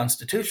even have a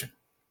constitution?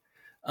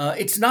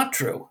 It's not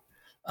true.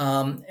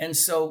 And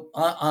so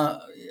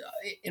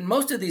in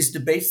most of these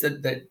debates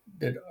that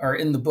are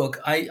in the book,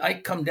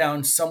 I come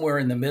down somewhere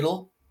in the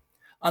middle.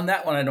 On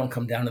that one, I don't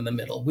come down in the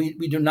middle.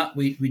 We do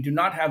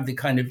not have the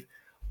kind of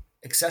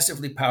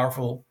excessively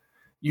powerful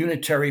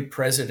unitary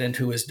president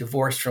who is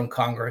divorced from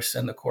Congress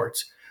and the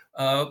courts.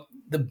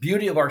 The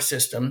beauty of our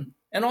system,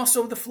 and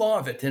also the flaw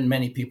of it in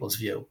many people's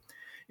view,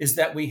 is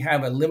that we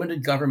have a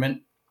limited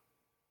government.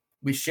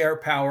 We share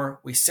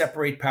power. We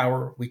separate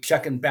power. We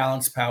check and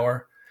balance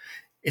power.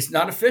 It's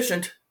not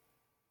efficient.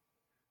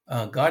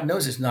 God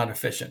knows it's not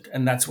efficient.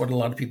 And that's what a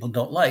lot of people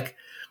don't like.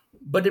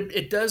 But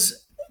it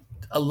does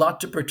a lot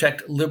to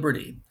protect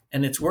liberty.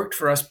 And it's worked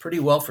for us pretty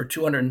well for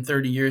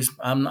 230 years.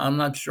 I'm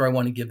not sure I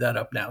want to give that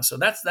up now. So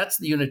that's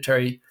the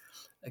unitary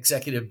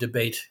executive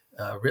debate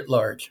writ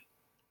large.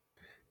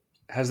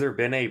 Has there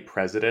been a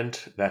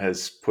president that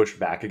has pushed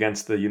back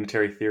against the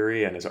unitary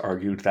theory and has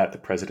argued that the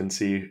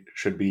presidency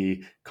should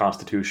be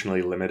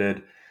constitutionally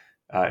limited?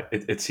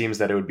 It seems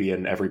that it would be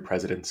in every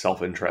president's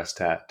self-interest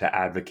to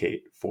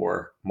advocate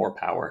for more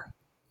power.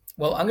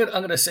 Well, I'm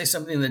going to say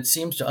something that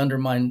seems to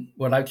undermine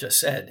what I've just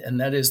said,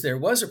 and that is there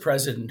was a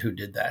president who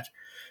did that.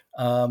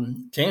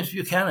 James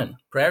Buchanan,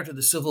 prior to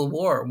the Civil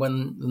War,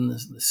 when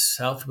the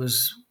South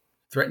was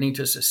threatening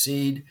to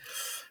secede.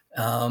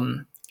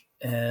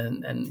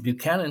 And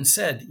Buchanan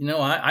said,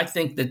 I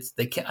think that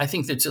they can. I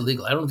think that's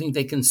illegal. I don't think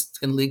they can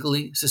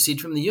legally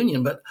secede from the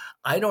Union, but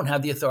I don't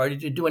have the authority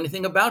to do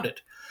anything about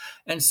it.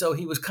 And so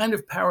he was kind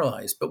of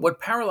paralyzed. But what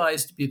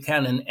paralyzed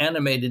Buchanan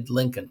animated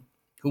Lincoln,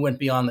 who went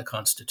beyond the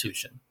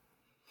Constitution.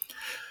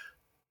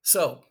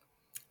 So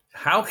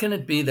how can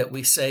it be that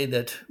we say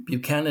that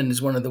Buchanan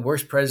is one of the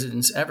worst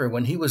presidents ever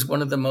when he was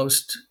one of the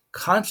most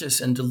conscious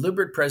and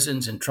deliberate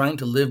presidents in trying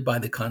to live by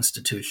the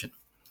Constitution?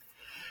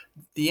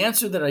 The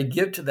answer that I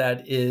give to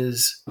that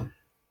is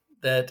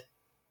that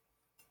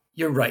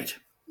you're right,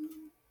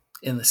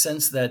 in the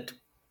sense that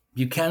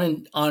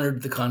Buchanan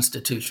honored the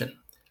Constitution.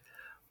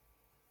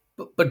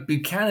 But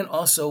Buchanan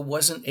also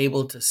wasn't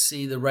able to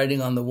see the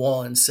writing on the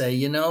wall and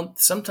say,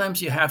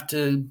 sometimes you have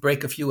to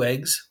break a few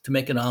eggs to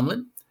make an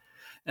omelet.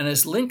 And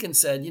as Lincoln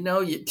said,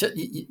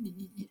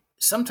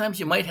 sometimes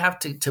you might have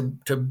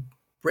to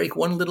break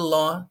one little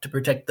law to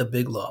protect the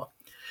big law.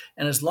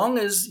 And as long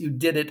as you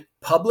did it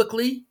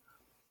publicly,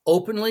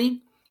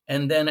 openly,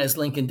 and then, as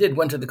Lincoln did,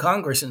 went to the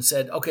Congress and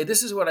said, okay,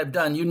 this is what I've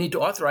done. You need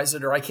to authorize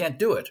it or I can't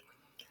do it.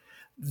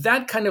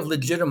 That kind of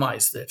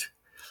legitimized it.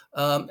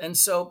 And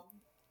so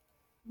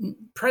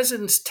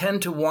presidents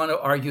tend to want to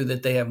argue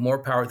that they have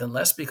more power than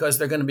less because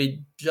they're going to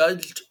be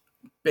judged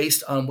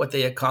based on what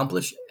they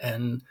accomplish.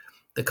 And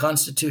the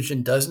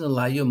Constitution doesn't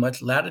allow you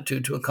much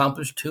latitude to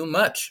accomplish too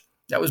much.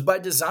 That was by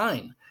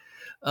design.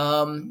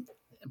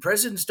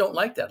 Presidents don't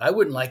like that. I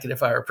wouldn't like it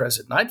if I were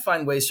president. I'd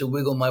find ways to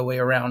wiggle my way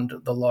around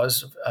the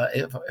laws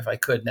if I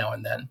could now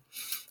and then.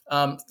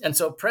 And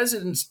so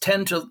presidents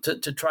tend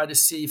to try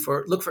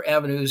to look for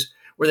avenues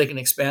where they can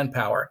expand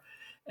power.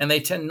 And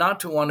they tend not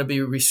to want to be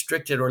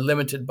restricted or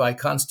limited by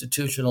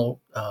constitutional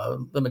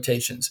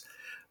limitations.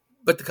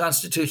 But the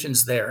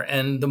Constitution's there.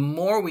 And the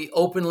more we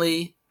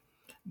openly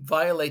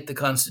violate the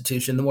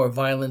Constitution, the more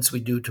violence we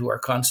do to our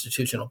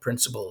constitutional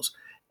principles.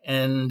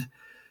 And,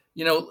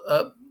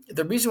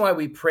 the reason why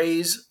we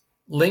praise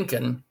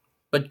Lincoln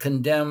but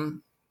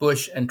condemn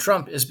Bush and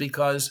Trump is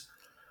because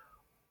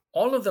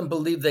all of them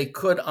believed they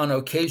could on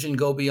occasion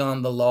go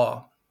beyond the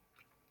law.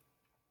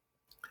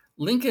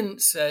 Lincoln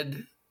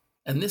said,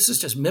 and this is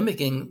just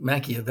mimicking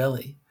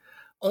Machiavelli,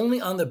 only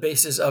on the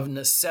basis of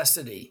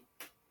necessity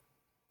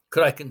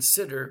could I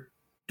consider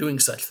doing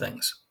such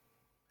things.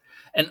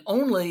 And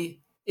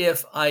only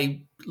if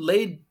I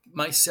laid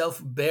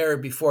myself bare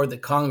before the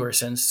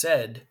Congress and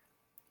said,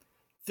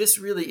 this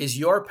really is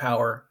your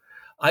power.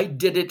 I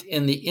did it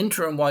in the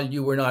interim while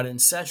you were not in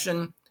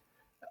session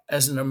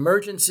as an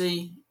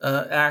emergency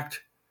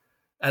act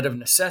out of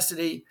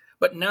necessity,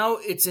 but now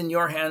it's in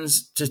your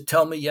hands to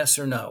tell me yes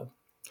or no.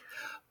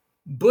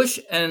 Bush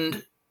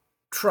and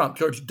Trump,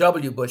 George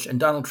W. Bush and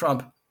Donald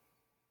Trump,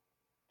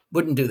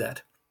 wouldn't do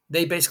that.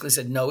 They basically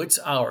said, no, it's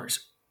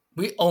ours.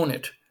 We own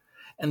it.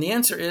 And the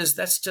answer is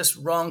that's just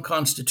wrong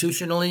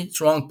constitutionally. It's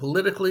wrong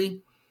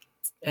politically.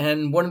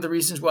 And one of the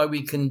reasons why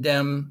we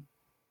condemn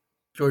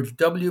George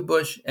W.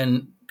 Bush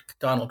and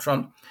Donald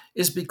Trump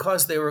is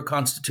because they were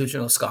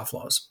constitutional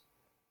scofflaws.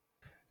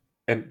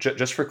 And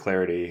just for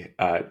clarity,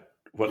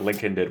 what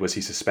Lincoln did was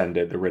he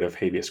suspended the writ of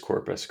habeas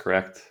corpus,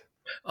 correct?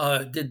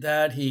 Did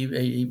that.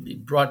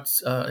 He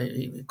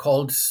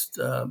called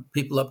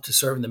people up to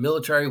serve in the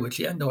military, which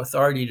he had no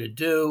authority to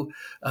do.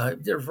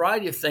 There are a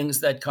variety of things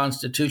that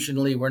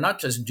constitutionally were not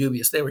just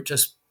dubious, they were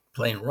just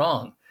plain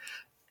wrong.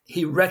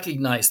 He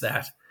recognized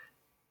that,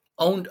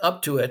 owned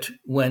up to it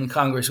when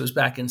Congress was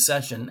back in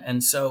session.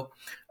 And so,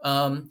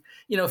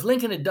 if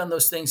Lincoln had done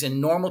those things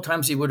in normal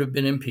times, he would have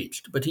been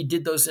impeached. But he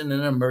did those in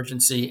an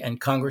emergency, and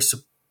Congress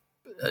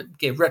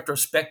gave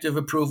retrospective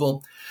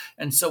approval.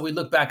 And so we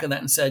look back on that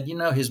and said,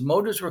 his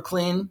motives were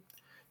clean.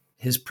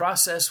 His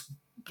process,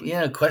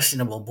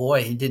 questionable.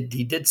 Boy, he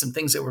did some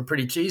things that were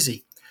pretty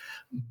cheesy.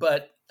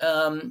 But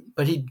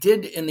he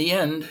did in the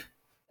end,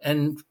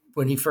 and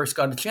when he first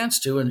got a chance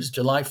to, in his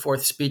July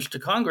 4th speech to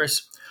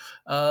Congress,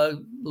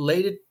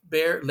 laid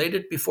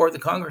it before the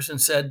Congress and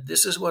said,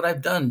 "This is what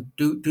I've done.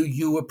 Do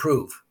you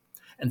approve?"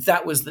 And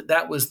that was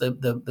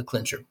the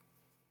clincher.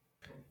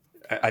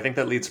 I think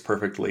that leads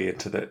perfectly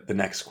into the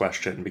next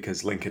question,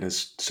 because Lincoln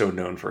is so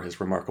known for his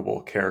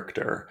remarkable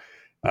character.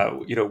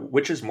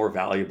 Which is more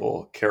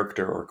valuable,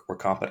 character or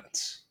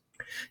competence?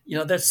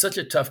 That's such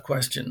a tough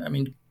question. I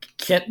mean,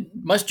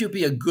 must you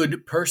be a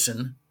good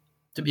person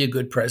to be a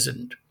good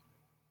president?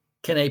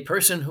 Can a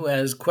person who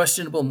has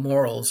questionable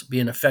morals be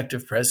an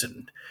effective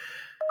president?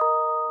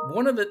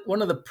 One of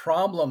the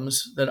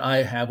problems that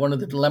I have, one of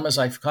the dilemmas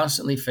I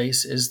constantly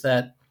face, is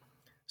that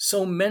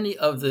so many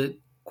of the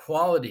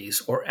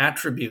qualities or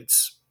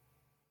attributes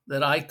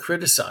that I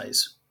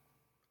criticize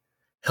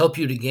help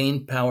you to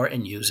gain power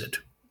and use it.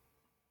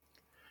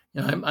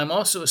 I'm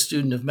also a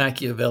student of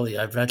Machiavelli.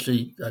 I've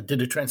actually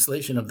did a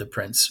translation of The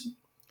Prince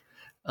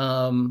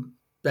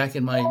back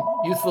in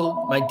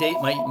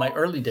my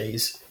early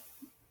days.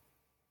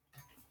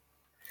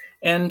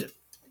 And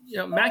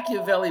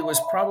Machiavelli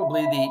was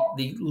probably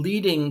the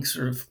leading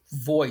sort of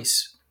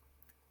voice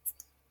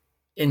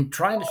in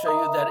trying to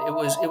show you that it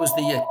was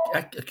the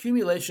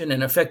accumulation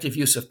and effective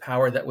use of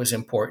power that was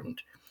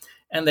important,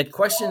 and that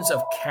questions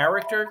of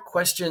character,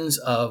 questions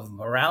of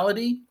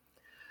morality,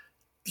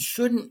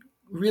 shouldn't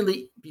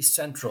really be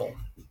central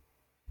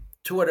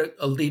to what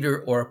a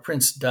leader or a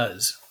prince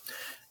does.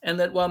 And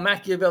that while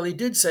Machiavelli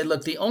did say,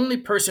 look, the only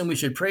person we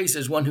should praise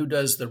is one who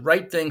does the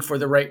right thing for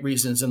the right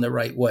reasons in the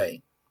right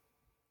way,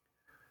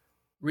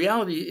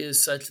 reality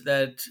is such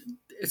that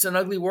it's an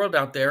ugly world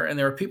out there, and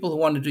there are people who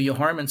want to do you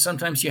harm, and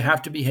sometimes you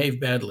have to behave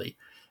badly.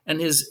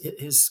 And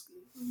his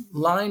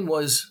line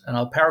was, and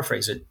I'll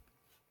paraphrase it,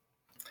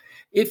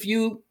 if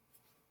you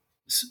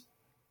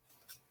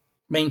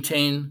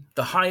maintain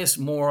the highest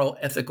moral,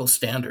 ethical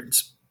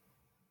standards,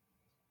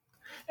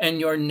 and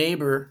your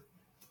neighbor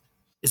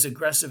is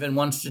aggressive and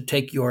wants to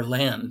take your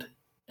land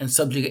and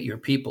subjugate your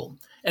people,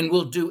 and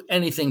will do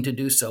anything to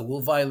do so,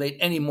 will violate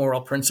any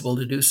moral principle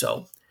to do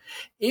so,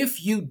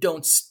 if you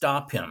don't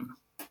stop him,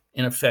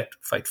 in effect,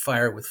 fight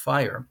fire with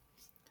fire,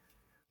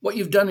 what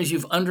you've done is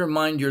you've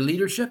undermined your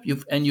leadership,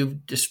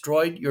 you've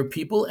destroyed your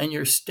people and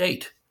your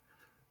state,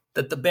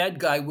 that the bad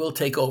guy will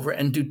take over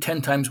and do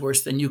 10 times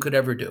worse than you could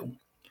ever do.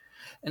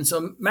 And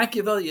so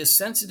Machiavelli is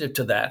sensitive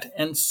to that,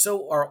 and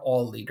so are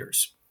all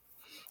leaders.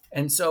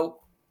 And so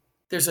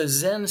there's a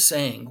Zen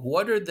saying,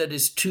 water that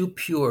is too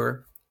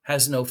pure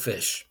has no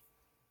fish.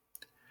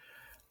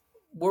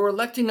 We're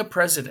electing a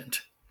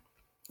president.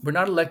 We're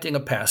not electing a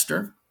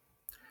pastor.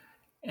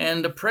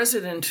 And the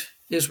president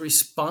is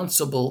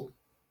responsible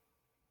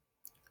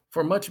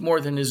for much more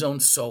than his own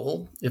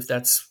soul, if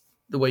that's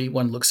the way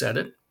one looks at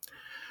it.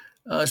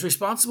 Is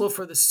responsible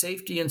for the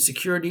safety and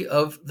security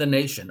of the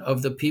nation,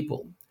 of the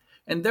people.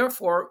 And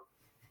therefore,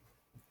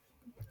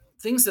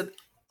 things that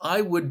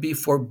I would be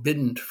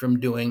forbidden from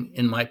doing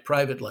in my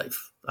private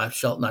life, thou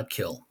shalt not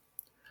kill.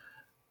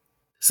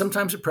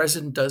 Sometimes a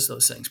president does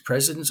those things.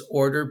 Presidents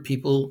order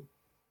people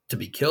to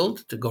be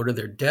killed, to go to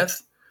their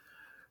death.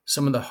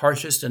 Some of the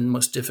harshest and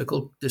most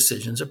difficult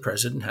decisions a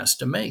president has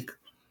to make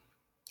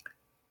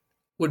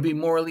would be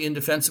morally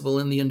indefensible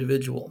in the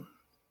individual.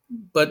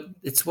 But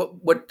it's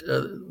what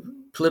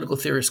political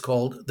theorists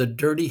called the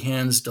dirty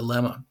hands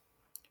dilemma.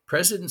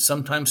 Presidents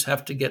sometimes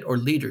have to get, or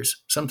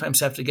leaders sometimes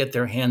have to get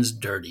their hands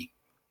dirty.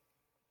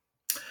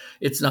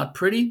 It's not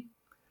pretty,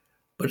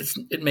 but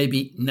it may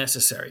be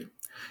necessary.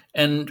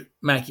 And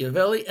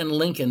Machiavelli and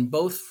Lincoln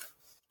both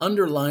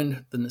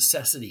underlined the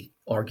necessity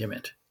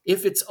argument.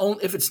 If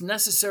it's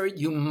necessary,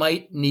 you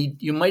might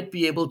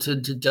be able to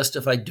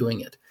justify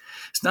doing it.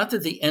 It's not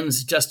that the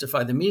ends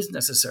justify the means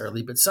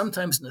necessarily, but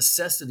sometimes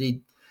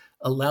necessity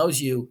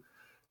allows you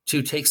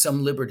to take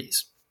some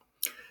liberties.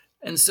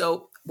 And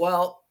so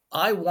while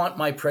I want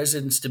my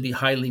presidents to be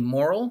highly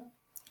moral,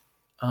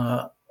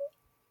 I'm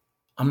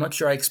not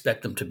sure I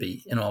expect them to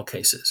be in all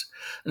cases.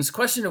 And it's a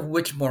question of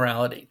which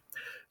morality.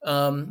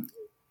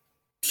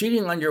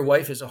 Cheating on your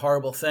wife is a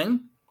horrible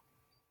thing,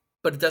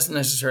 but it doesn't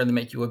necessarily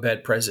make you a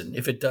bad president.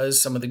 If it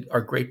does, some of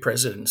our great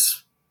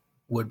presidents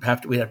we'd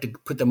have to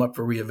put them up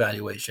for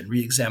reevaluation,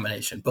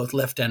 reexamination, both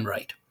left and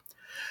right.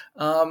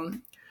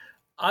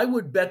 I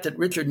would bet that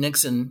Richard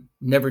Nixon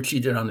never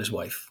cheated on his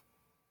wife,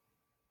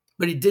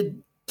 but he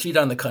did cheat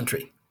on the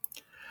country.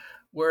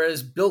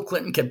 Whereas Bill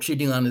Clinton kept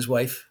cheating on his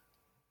wife,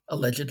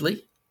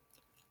 allegedly,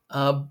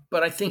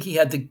 but I think he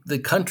had the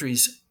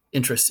country's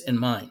interests in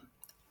mind.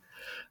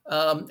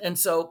 And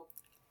so,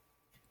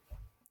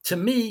 to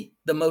me,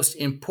 the most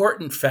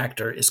important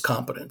factor is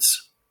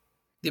competence,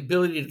 the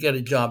ability to get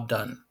a job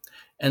done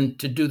and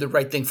to do the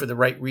right thing for the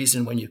right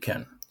reason when you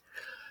can.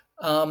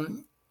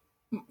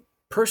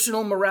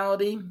 Personal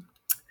morality,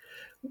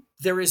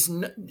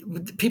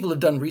 people have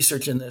done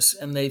research in this,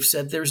 and they've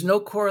said there's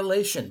no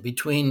correlation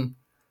between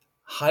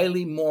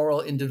highly moral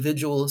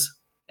individuals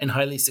and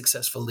highly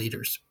successful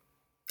leaders.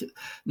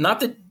 Not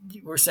that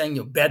we're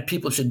saying bad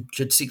people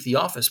should seek the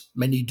office,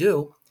 many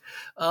do,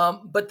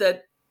 but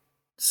that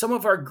some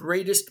of our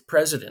greatest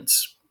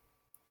presidents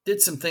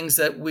did some things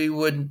that we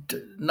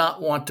would not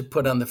want to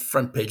put on the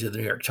front page of the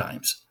New York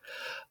Times.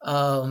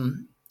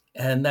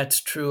 And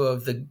that's true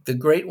of the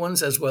great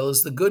ones as well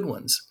as the good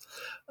ones.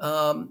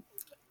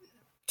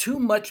 Too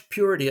much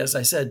purity, as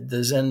I said,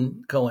 the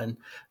Zen koan,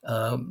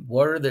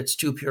 water that's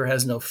too pure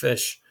has no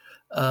fish.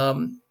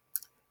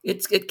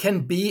 It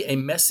can be a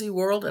messy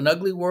world, an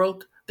ugly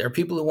world. There are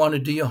people who want to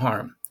do you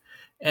harm.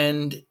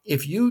 And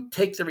if you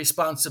take the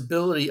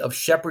responsibility of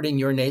shepherding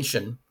your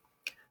nation,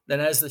 then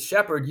as the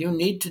shepherd, you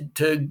need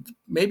to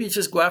maybe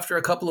just go after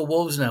a couple of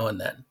wolves now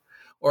and then,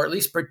 or at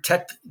least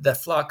protect the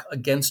flock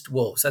against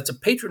wolves. That's a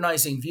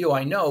patronizing view,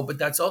 I know, but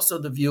that's also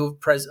the view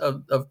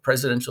of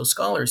presidential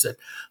scholars, that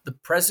the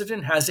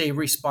president has a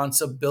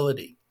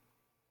responsibility.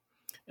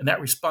 And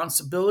that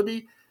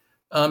responsibility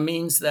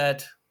means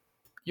that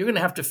you're going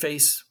to have to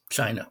face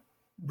China,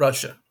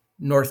 Russia,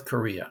 North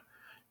Korea.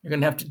 You're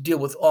going to have to deal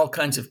with all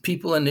kinds of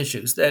people and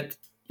issues that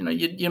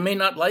you may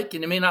not like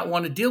and you may not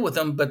want to deal with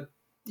them, but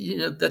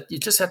that you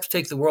just have to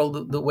take the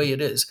world the way it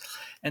is.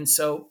 And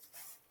so,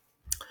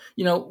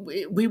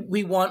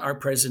 we want our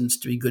presidents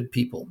to be good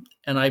people,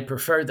 and I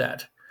prefer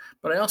that.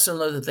 but I also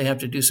know that they have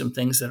to do some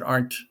things that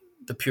aren't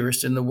the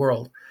purest in the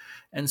world.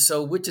 And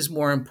so, which is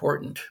more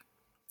important?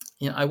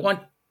 I want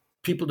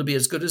people to be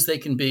as good as they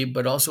can be,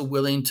 but also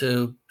willing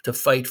to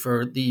fight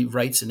for the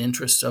rights and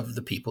interests of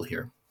the people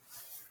here.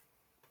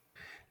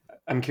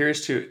 I'm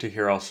curious to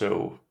hear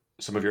also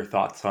some of your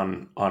thoughts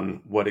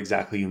on what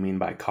exactly you mean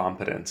by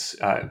competence.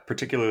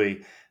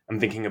 Particularly, I'm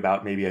thinking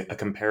about maybe a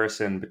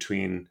comparison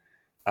between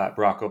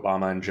Barack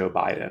Obama and Joe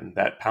Biden.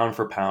 That pound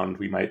for pound,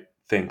 we might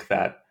think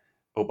that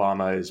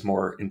Obama is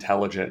more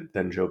intelligent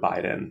than Joe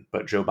Biden,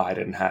 but Joe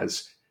Biden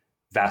has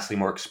vastly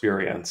more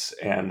experience,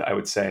 and I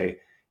would say,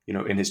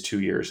 in his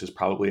 2 years, has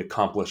probably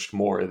accomplished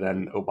more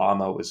than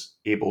Obama was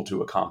able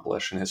to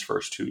accomplish in his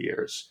first 2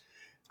 years.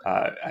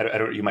 I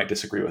don't. You might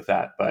disagree with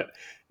that, but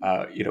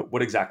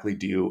what exactly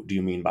do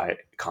you mean by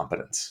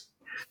competence?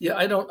 Yeah,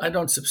 I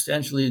don't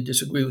substantially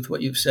disagree with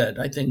what you've said.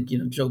 I think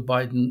Joe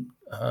Biden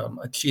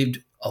achieved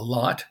a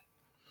lot.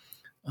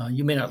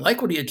 You may not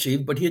like what he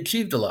achieved, but he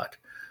achieved a lot.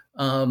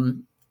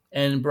 And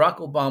Barack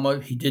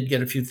Obama, he did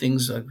get a few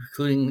things,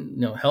 including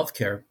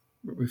healthcare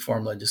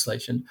reform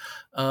legislation.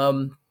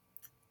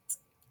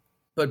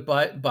 But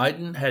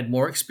Biden had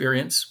more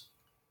experience,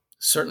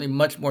 certainly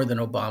much more than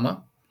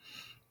Obama.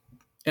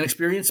 And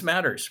experience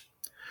matters.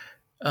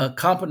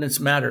 Competence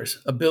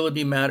matters.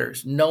 Ability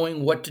matters.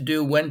 Knowing what to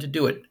do, when to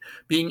do it.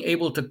 Being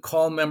able to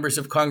call members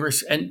of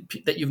Congress and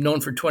that you've known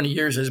for 20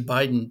 years, as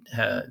Biden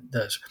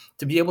does.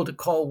 To be able to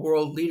call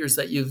world leaders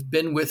that you've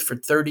been with for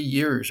 30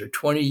 years or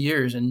 20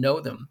 years and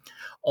know them.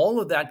 All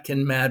of that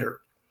can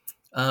matter.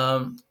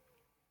 Donald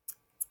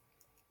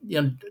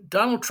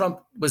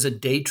Trump was a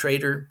day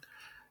trader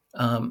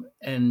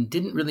and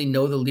didn't really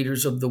know the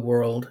leaders of the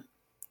world.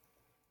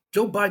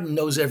 Joe Biden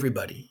knows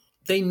everybody.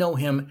 They know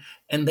him,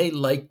 and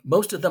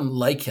most of them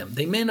like him.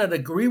 They may not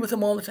agree with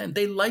him all the time.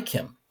 They like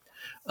him.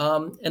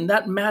 And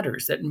that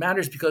matters. That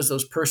matters because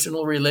those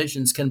personal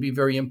relations can be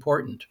very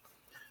important.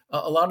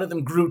 A lot of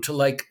them grew to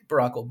like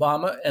Barack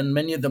Obama, and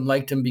many of them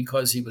liked him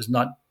because he was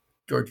not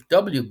George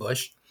W.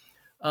 Bush.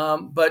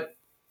 But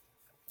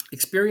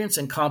experience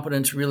and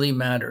competence really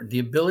matter. The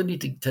ability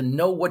to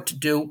know what to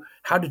do,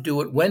 how to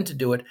do it, when to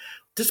do it.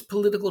 Just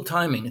political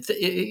timing.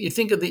 You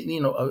think of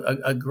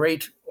a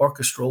great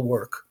orchestral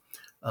work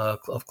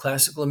of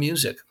classical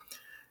music.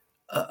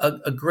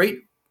 A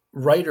great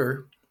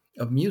writer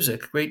of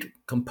music, great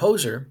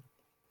composer,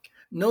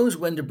 knows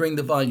when to bring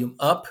the volume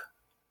up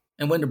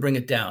and when to bring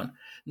it down.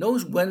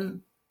 Knows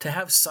when to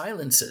have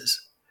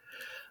silences.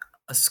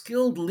 A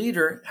skilled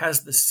leader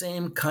has the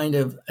same kind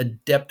of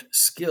adept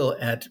skill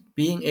at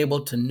being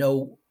able to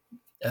know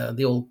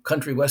the old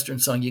country western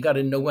song, you got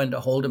to know when to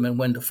hold them and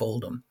when to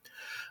fold them.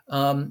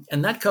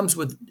 And that comes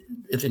with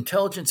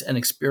intelligence and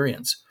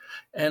experience.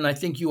 And I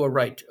think you are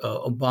right.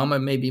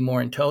 Obama may be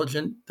more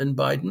intelligent than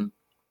Biden,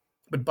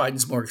 but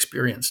Biden's more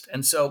experienced.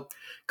 And so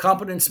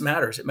competence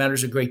matters. It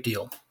matters a great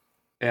deal.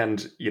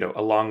 And,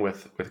 along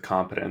with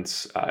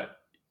competence,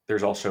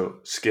 there's also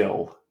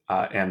skill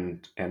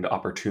and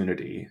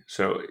opportunity.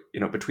 So,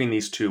 between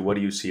these two, what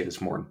do you see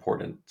as more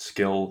important,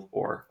 skill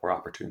or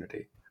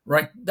opportunity?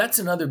 Right. That's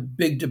another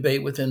big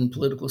debate within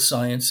political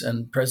science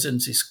and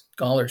presidency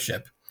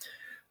scholarship.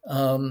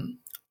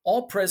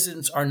 All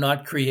presidents are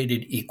not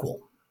created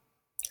equal.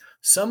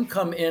 Some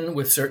come in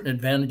with certain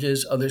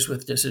advantages, others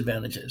with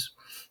disadvantages.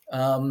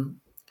 And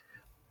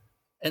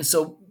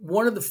so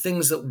one of the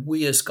things that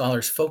we as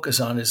scholars focus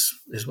on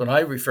is what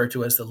I refer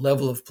to as the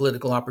level of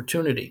political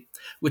opportunity,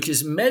 which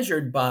is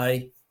measured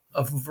by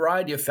a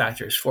variety of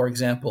factors. For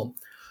example,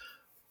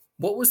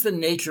 what was the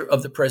nature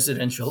of the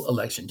presidential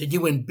election? Did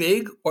you win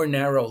big or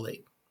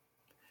narrowly?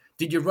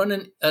 Did you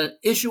run an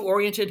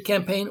issue-oriented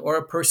campaign or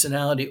a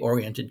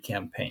personality-oriented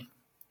campaign?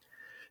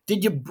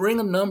 Did you bring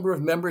a number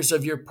of members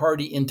of your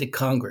party into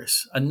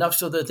Congress, enough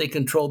so that they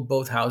controlled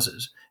both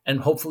houses, and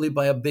hopefully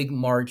by a big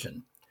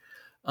margin?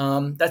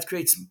 That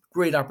creates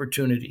great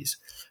opportunities.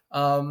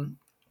 And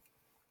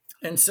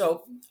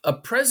so a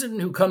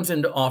president who comes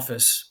into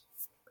office,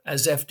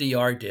 as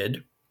FDR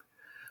did,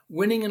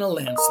 winning in a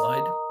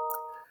landslide,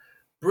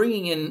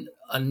 bringing in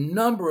a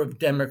number of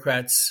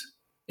Democrats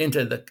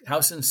into the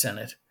House and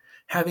Senate,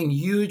 having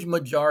huge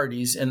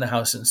majorities in the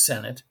House and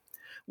Senate,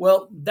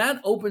 well,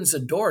 that opens the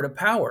door to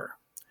power.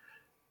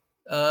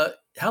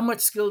 How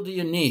much skill do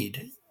you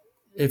need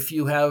if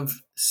you have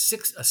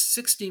a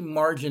 60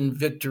 margin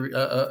victory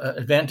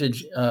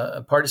advantage,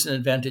 partisan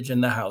advantage in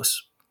the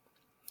House?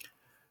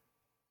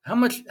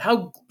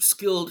 How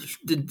skilled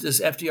does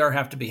FDR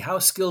have to be? How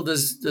skilled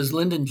does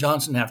Lyndon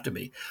Johnson have to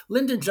be?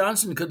 Lyndon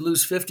Johnson could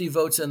lose 50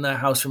 votes in the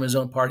House from his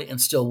own party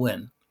and still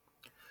win.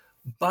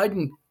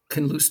 Biden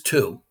can lose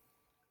 2.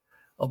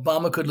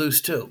 Obama could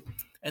lose 2.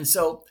 And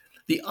so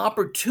the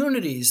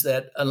opportunities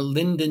that a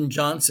Lyndon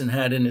Johnson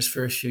had in his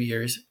first few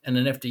years and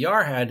an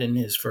FDR had in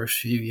his first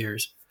few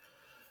years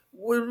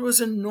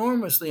was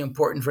enormously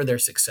important for their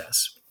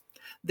success.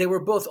 They were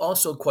both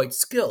also quite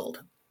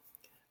skilled.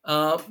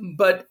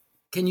 But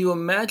can you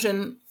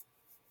imagine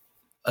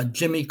a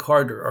Jimmy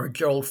Carter or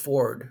Gerald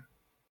Ford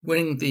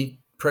winning the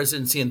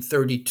presidency in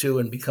 32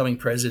 and becoming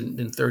president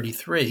in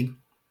 33?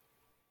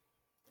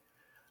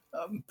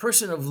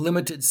 person of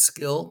limited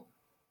skill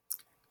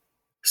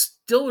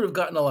still would have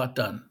gotten a lot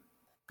done.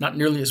 Not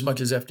nearly as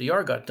much as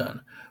FDR got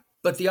done,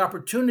 but the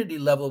opportunity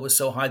level was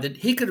so high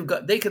that they could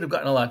have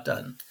gotten a lot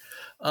done.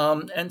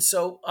 And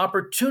so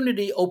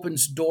opportunity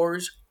opens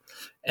doors,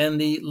 and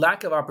the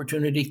lack of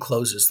opportunity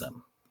closes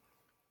them.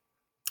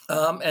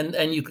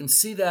 And you can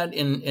see that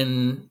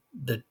in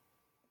the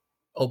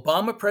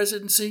Obama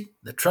presidency,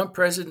 the Trump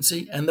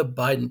presidency, and the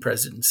Biden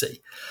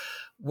presidency.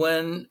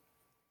 When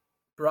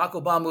Barack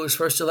Obama was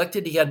first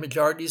elected, he had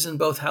majorities in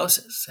both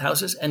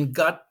houses, and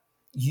got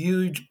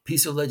huge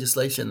piece of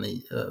legislation,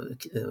 the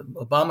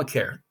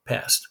Obamacare,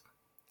 passed.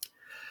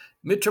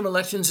 Midterm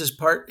elections, his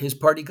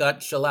party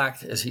got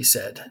shellacked, as he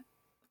said,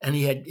 and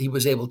he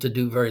was able to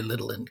do very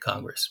little in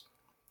Congress.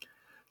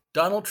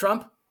 Donald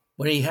Trump,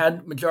 when he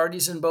had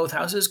majorities in both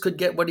houses, could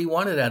get what he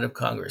wanted out of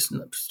Congress,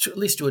 at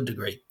least to a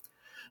degree.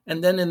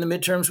 And then in the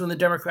midterms, when the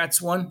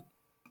Democrats won,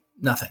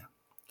 nothing.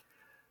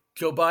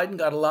 Joe Biden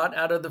got a lot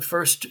out of the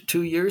first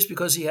 2 years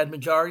because he had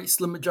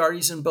slim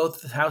majorities in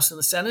both the House and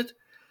the Senate.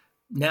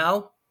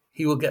 Now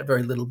he will get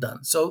very little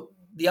done. So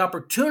the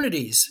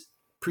opportunities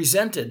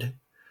presented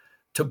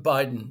to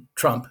Biden,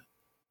 Trump,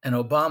 and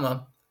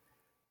Obama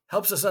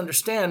helps us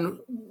understand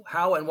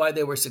how and why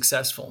they were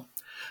successful.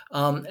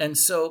 And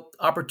so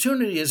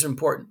opportunity is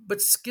important,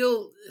 but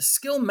skill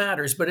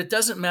matters, but it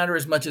doesn't matter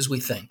as much as we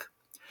think.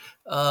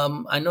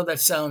 I know that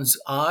sounds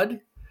odd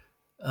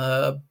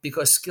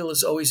because skill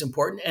is always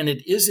important, and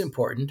it is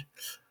important.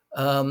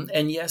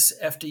 And yes,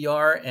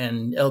 FDR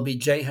and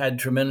LBJ had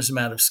tremendous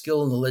amount of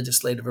skill in the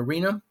legislative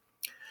arena,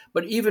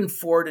 but even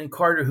Ford and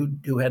Carter,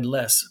 who had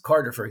less,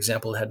 Carter, for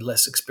example, had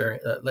less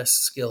experience, less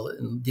skill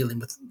in dealing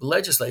with the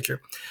legislature.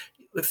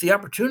 If the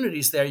opportunity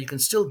is there, you can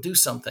still do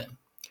something.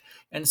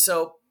 And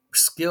so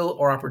skill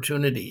or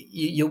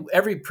opportunity,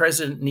 every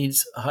president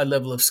needs a high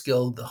level of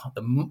skill.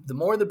 The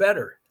more, the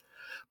better.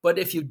 But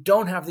if you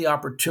don't have the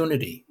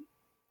opportunity,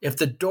 if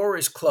the door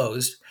is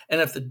closed,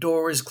 and if the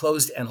door is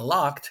closed and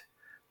locked,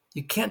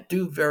 you can't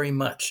do very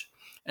much.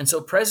 And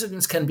so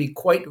presidents can be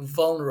quite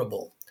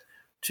vulnerable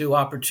to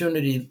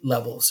opportunity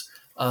levels,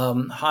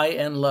 high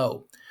and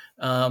low.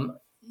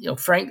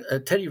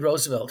 Teddy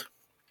Roosevelt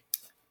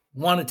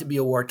wanted to be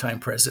a wartime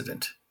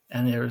president.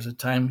 And there was a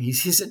time he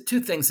said two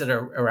things that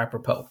are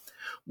apropos.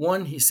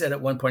 One, he said at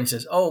one point, he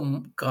says,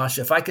 "Oh gosh,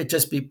 if I could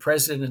just be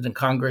president and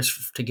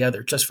Congress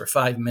together just for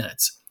 5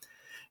 minutes."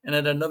 And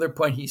at another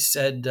point, he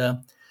said,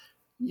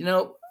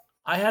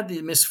 I had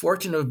the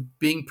misfortune of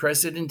being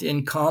president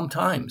in calm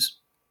times.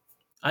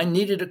 I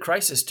needed a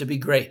crisis to be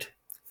great.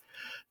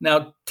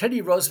 Now,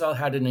 Teddy Roosevelt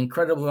had an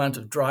incredible amount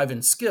of drive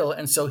and skill,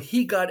 and so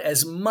he got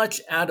as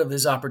much out of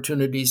his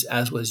opportunities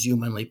as was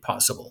humanly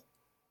possible.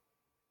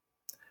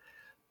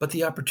 But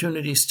the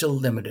opportunities still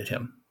limited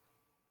him,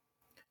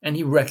 and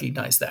he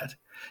recognized that.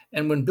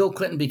 And when Bill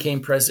Clinton became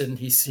president,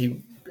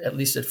 he at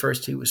least at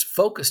first, he was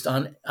focused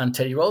on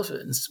Teddy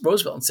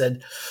Roosevelt and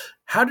said,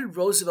 how did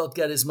Roosevelt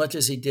get as much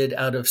as he did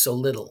out of so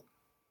little?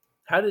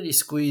 How did he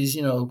squeeze,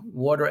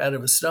 water out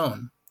of a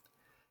stone?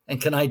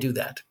 And can I do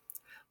that?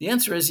 The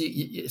answer is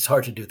it's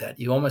hard to do that.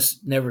 You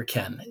almost never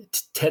can.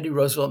 Teddy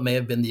Roosevelt may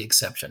have been the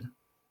exception.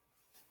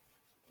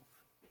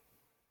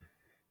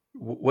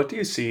 What do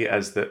you see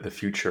as the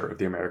future of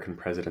the American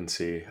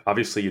presidency?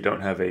 Obviously, you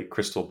don't have a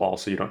crystal ball,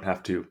 so you don't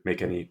have to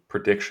make any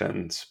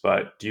predictions.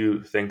 But do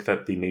you think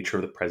that the nature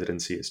of the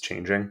presidency is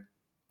changing?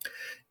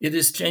 It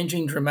is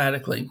changing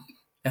dramatically,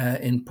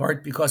 in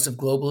part because of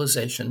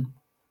globalization,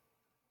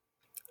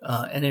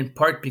 and in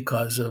part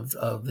because of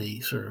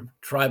the sort of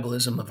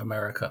tribalism of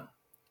America.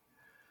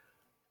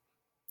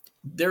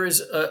 There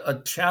is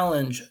a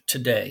challenge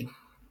today,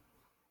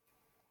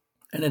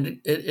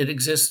 and it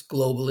exists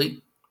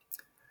globally,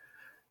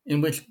 in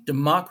which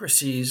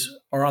democracies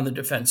are on the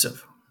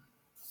defensive.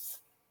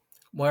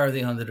 Why are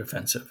they on the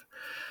defensive?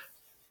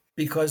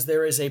 Because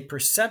there is a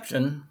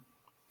perception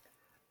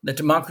that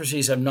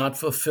democracies have not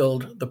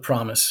fulfilled the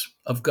promise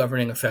of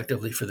governing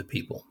effectively for the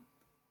people.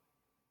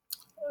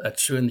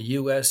 That's true in the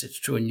US, it's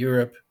true in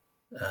Europe.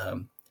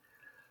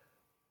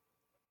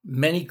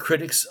 Many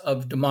critics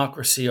of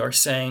democracy are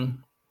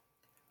saying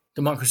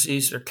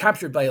democracies are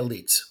captured by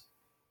elites.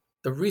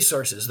 The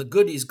resources, the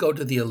goodies go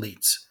to the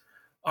elites.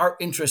 Our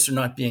interests are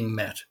not being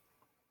met.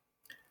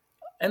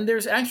 And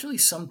there's actually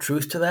some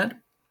truth to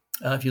that.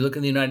 If you look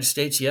in the United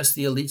States, yes,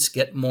 the elites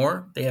get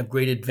more. They have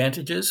great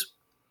advantages.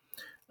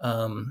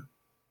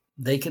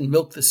 They can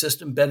milk the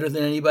system better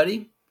than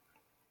anybody.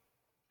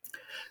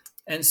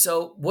 And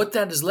so what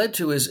that has led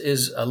to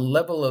is a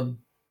level of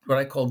what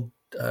I call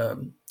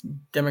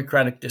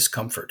democratic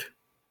discomfort,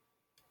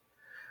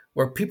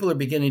 where people are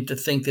beginning to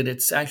think that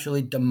it's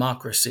actually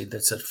democracy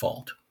that's at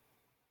fault.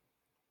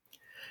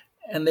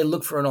 And they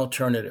look for an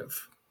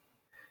alternative.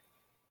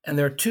 And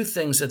there are two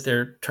things that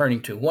they're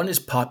turning to. One is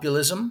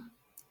populism.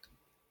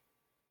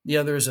 The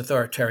other is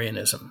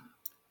authoritarianism.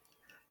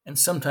 And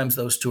sometimes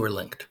those two are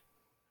linked.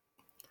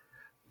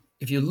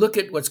 If you look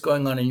at what's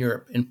going on in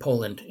Europe, in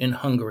Poland, in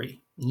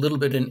Hungary, a little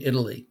bit in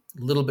Italy,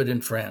 a little bit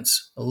in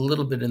France, a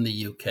little bit in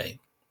the UK,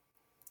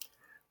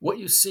 what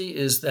you see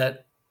is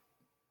that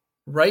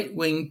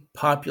right-wing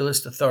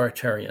populist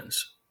authoritarians.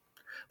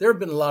 There have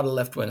been a lot of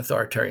left-wing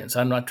authoritarians.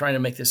 I'm not trying to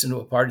make this into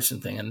a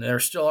partisan thing, and there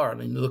still are. I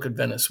mean, look at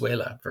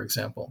Venezuela, for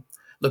example.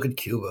 Look at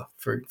Cuba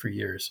for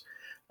years.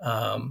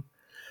 And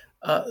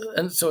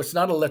so it's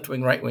not a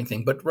left-wing, right-wing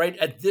thing. But right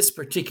at this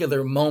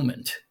particular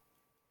moment,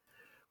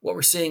 what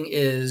we're seeing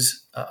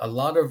is a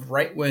lot of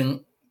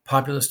right-wing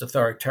populist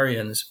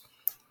authoritarians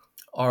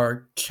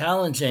are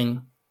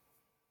challenging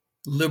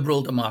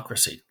liberal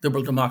democracy.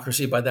 Liberal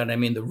democracy, by that I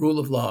mean the rule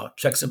of law,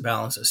 checks and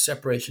balances,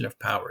 separation of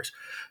powers,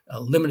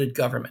 limited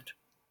government.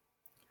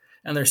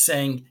 And they're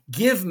saying,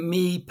 give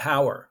me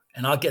power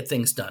and I'll get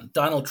things done.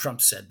 Donald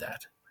Trump said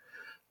that.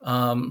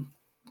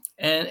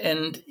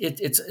 And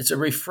it's a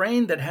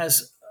refrain that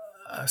has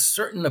a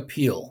certain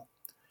appeal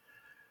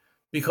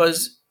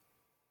because,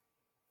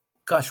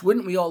 gosh,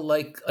 wouldn't we all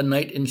like a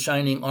knight in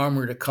shining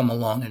armor to come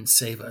along and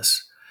save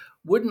us?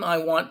 Wouldn't I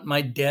want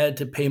my dad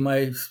to pay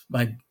my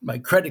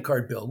credit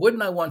card bill?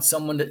 Wouldn't I want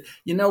someone to,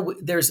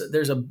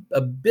 there's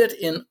a bit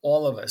in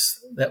all of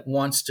us that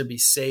wants to be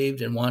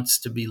saved and wants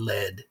to be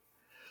led.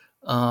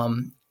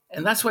 And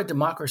that's why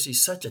democracy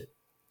is such a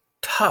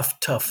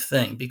tough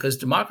thing, because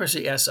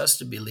democracy asks us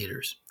to be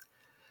leaders.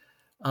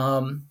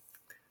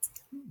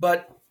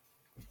 But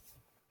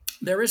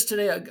there is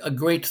today a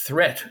great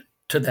threat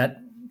to that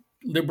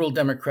liberal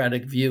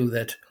democratic view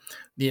that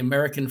the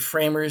American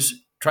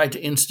framers tried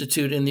to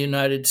institute in the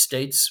United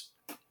States,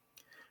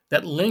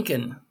 that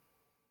Lincoln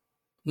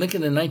in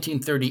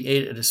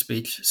 1938 at a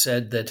speech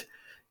said that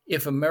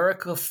if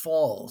America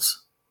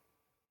falls,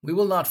 we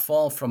will not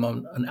fall from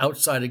an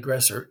outside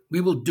aggressor. We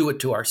will do it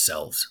to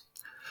ourselves.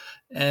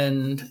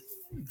 And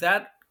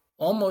that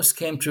almost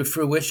came to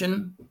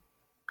fruition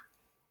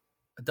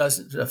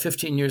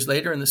 15 years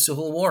later in the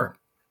Civil War.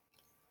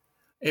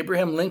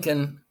 Abraham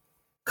Lincoln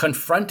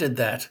confronted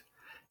that,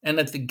 and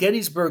at the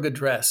Gettysburg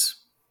Address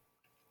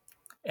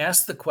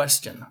asked the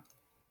question,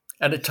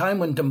 at a time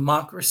when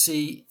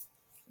democracy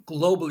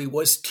globally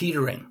was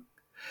teetering,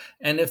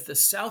 and if the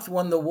South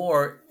won the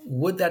war,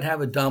 would that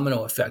have a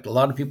domino effect? A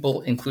lot of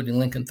people, including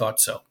Lincoln, thought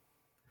so,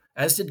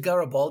 as did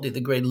Garibaldi, the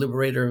great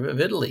liberator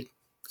of Italy.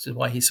 This is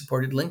why he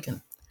supported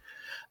Lincoln.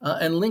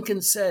 And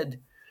Lincoln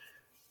said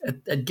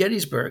at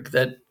Gettysburg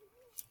that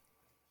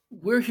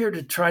we're here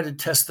to try to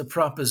test the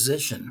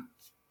proposition,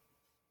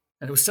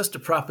 and it was just a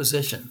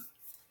proposition,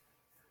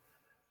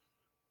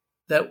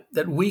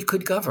 that we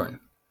could govern.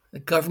 The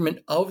government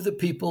of the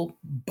people,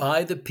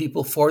 by the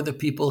people, for the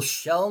people,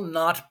 shall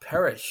not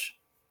perish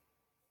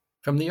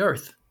from the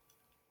earth.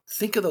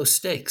 Think of those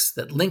stakes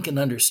that Lincoln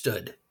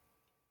understood,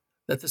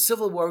 that the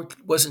Civil War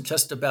wasn't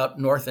just about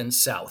North and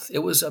South. It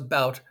was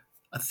about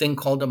a thing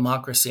called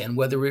democracy and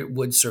whether it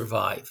would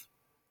survive.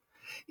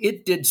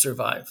 It did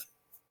survive,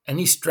 and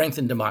he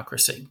strengthened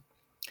democracy.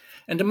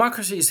 And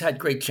democracy has had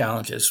great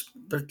challenges.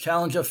 The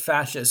challenge of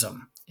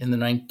fascism in the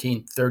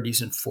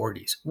 1930s and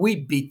 40s. We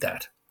beat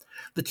that.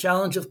 The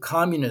challenge of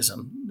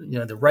communism,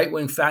 the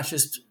right-wing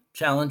fascist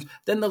challenge,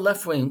 then the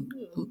left-wing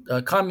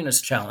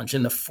communist challenge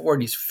in the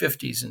 40s,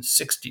 50s, and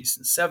 60s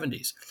and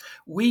 70s.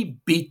 We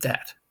beat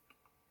that.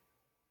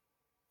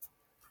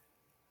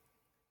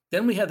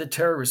 Then we had the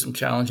terrorism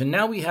challenge, and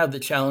now we have the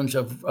challenge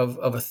of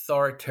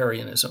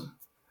authoritarianism,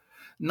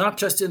 not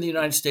just in the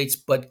United States,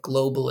 but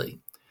globally.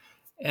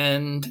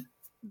 And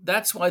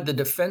that's why the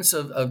defense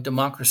of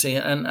democracy,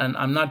 and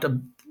I'm not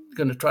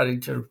going to try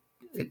to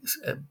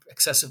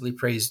excessively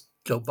praise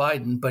Joe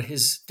Biden, but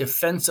his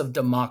defense of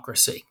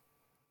democracy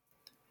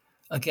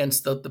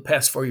against the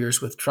past 4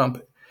 years with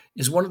Trump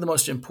is one of the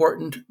most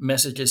important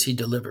messages he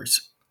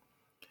delivers.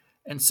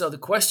 And so the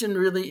question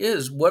really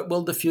is, what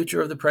will the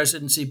future of the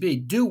presidency be?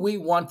 Do we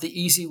want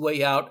the easy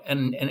way out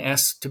and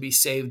ask to be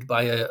saved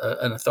by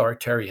an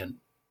authoritarian,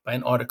 by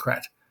an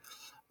autocrat,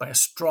 by a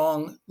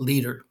strong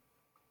leader?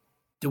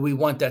 Do we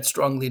want that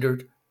strong leader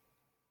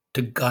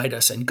to guide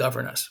us and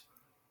govern us?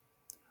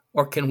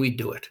 Or can we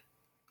do it?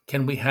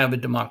 Can we have a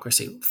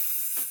democracy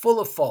full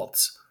of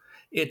faults?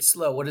 It's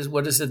slow.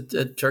 What is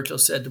it Churchill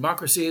said?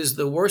 Democracy is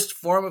the worst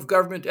form of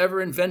government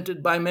ever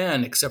invented by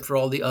man, except for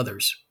all the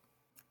others.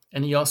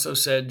 And he also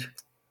said,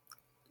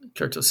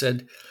 Churchill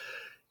said,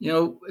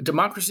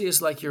 democracy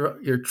is like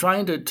you're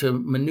trying to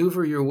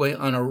maneuver your way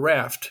on a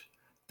raft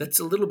that's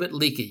a little bit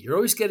leaky. You're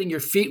always getting your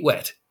feet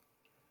wet.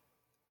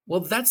 Well,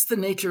 that's the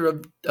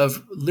nature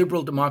of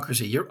liberal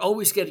democracy. You're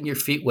always getting your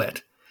feet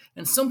wet.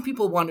 And some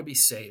people want to be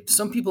saved.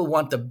 Some people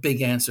want the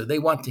big answer. They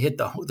want to hit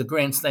the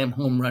grand slam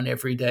home run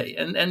every day.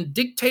 And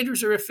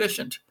dictators are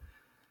efficient,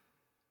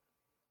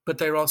 but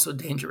they're also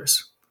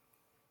dangerous.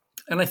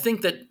 And I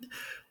think that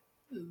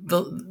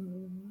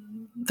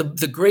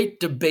the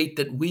great debate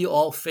that we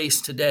all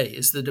face today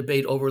is the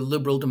debate over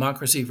liberal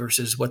democracy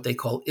versus what they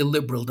call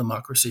illiberal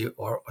democracy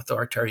or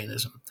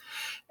authoritarianism.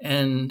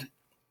 And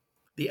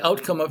the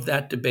outcome of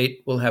that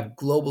debate will have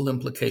global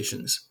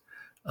implications.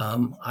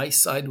 I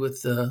side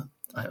with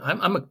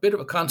I'm a bit of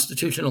a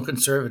constitutional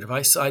conservative.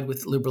 I side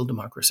with liberal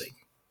democracy.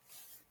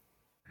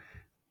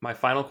 My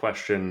final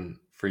question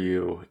for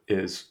you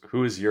is,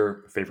 who is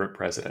your favorite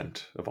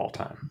president of all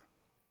time?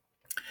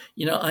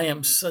 I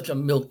am such a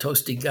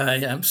milquetoasty guy.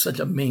 I'm such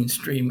a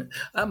mainstream.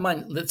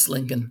 It's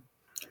Lincoln.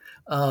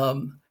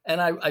 And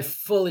I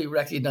fully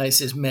recognize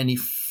his many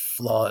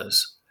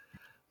flaws.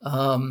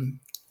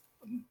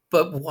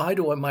 But why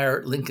do I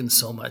admire Lincoln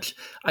so much?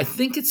 I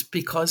think it's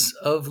because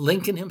of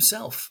Lincoln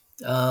himself.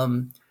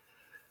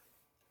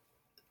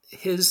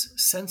 His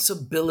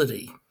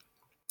sensibility,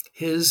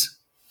 his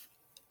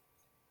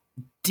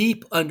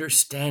deep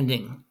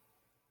understanding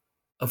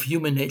of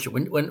human nature.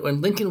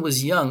 When Lincoln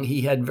was young,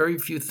 he had very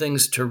few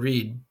things to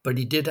read, but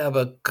he did have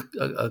a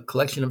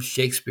collection of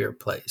Shakespeare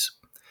plays.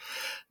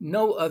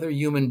 No other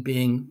human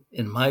being,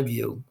 in my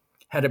view,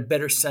 had a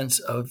better sense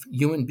of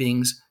human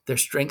beings, their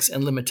strengths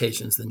and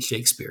limitations than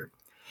Shakespeare.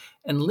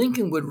 And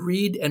Lincoln would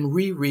read and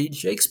reread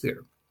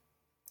Shakespeare.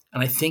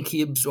 And I think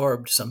he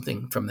absorbed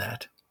something from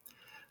that.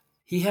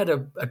 He had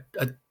a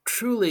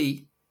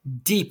truly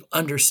deep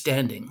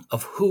understanding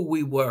of who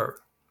we were.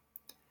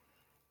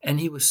 And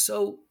he was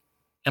so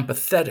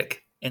empathetic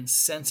and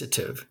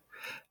sensitive.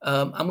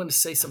 I'm going to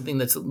say something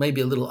that's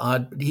maybe a little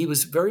odd, but he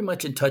was very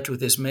much in touch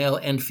with his male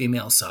and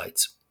female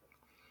sides.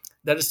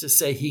 That is to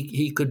say,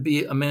 he could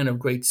be a man of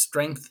great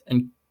strength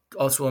and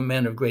also a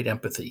man of great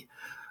empathy.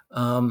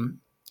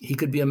 He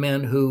could be a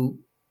man who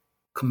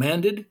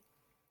commanded,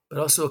 but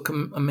also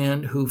a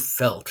man who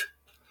felt.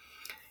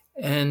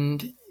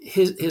 And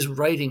his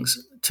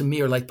writings, to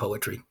me, are like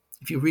poetry.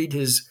 If you read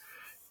his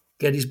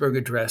Gettysburg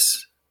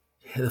Address,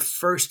 the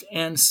first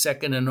and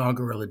second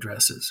inaugural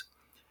addresses,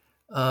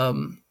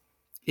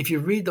 if you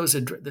read those,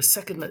 the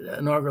second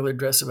inaugural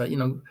address about,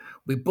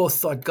 we both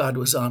thought God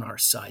was on our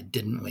side,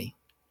 didn't we?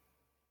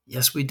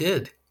 Yes, we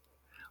did.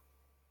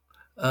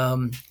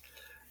 How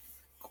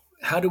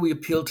do we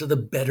appeal to the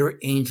better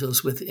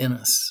angels within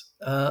us?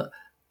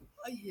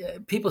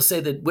 People say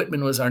that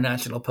Whitman was our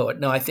national poet.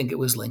 No, I think it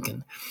was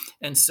Lincoln.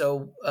 And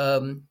so,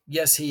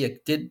 yes,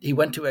 he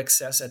went to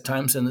excess at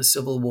times in the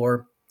Civil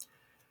War,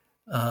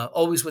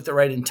 always with the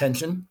right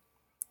intention.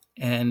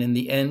 And in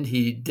the end,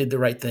 he did the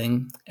right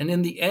thing. And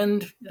in the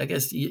end, I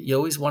guess you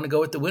always want to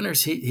go with the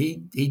winners.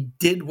 He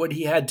did what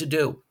he had to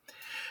do.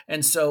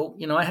 And so,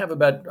 I have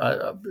about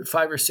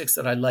 5 or 6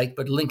 that I like,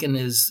 but Lincoln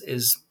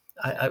is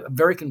a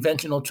very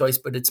conventional choice,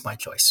 but it's my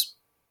choice.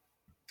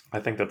 I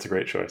think that's a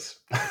great choice.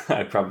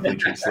 I'd probably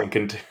choose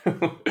Lincoln too.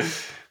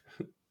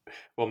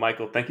 Well,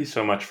 Michael, thank you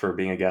so much for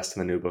being a guest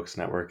on the New Books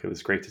Network. It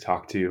was great to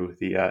talk to you.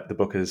 The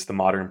book is The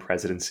Modern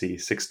Presidency: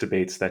 6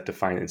 Debates That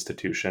Define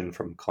Institution,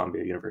 from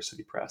Columbia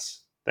University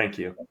Press. Thank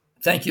you.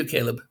 Thank you,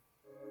 Caleb.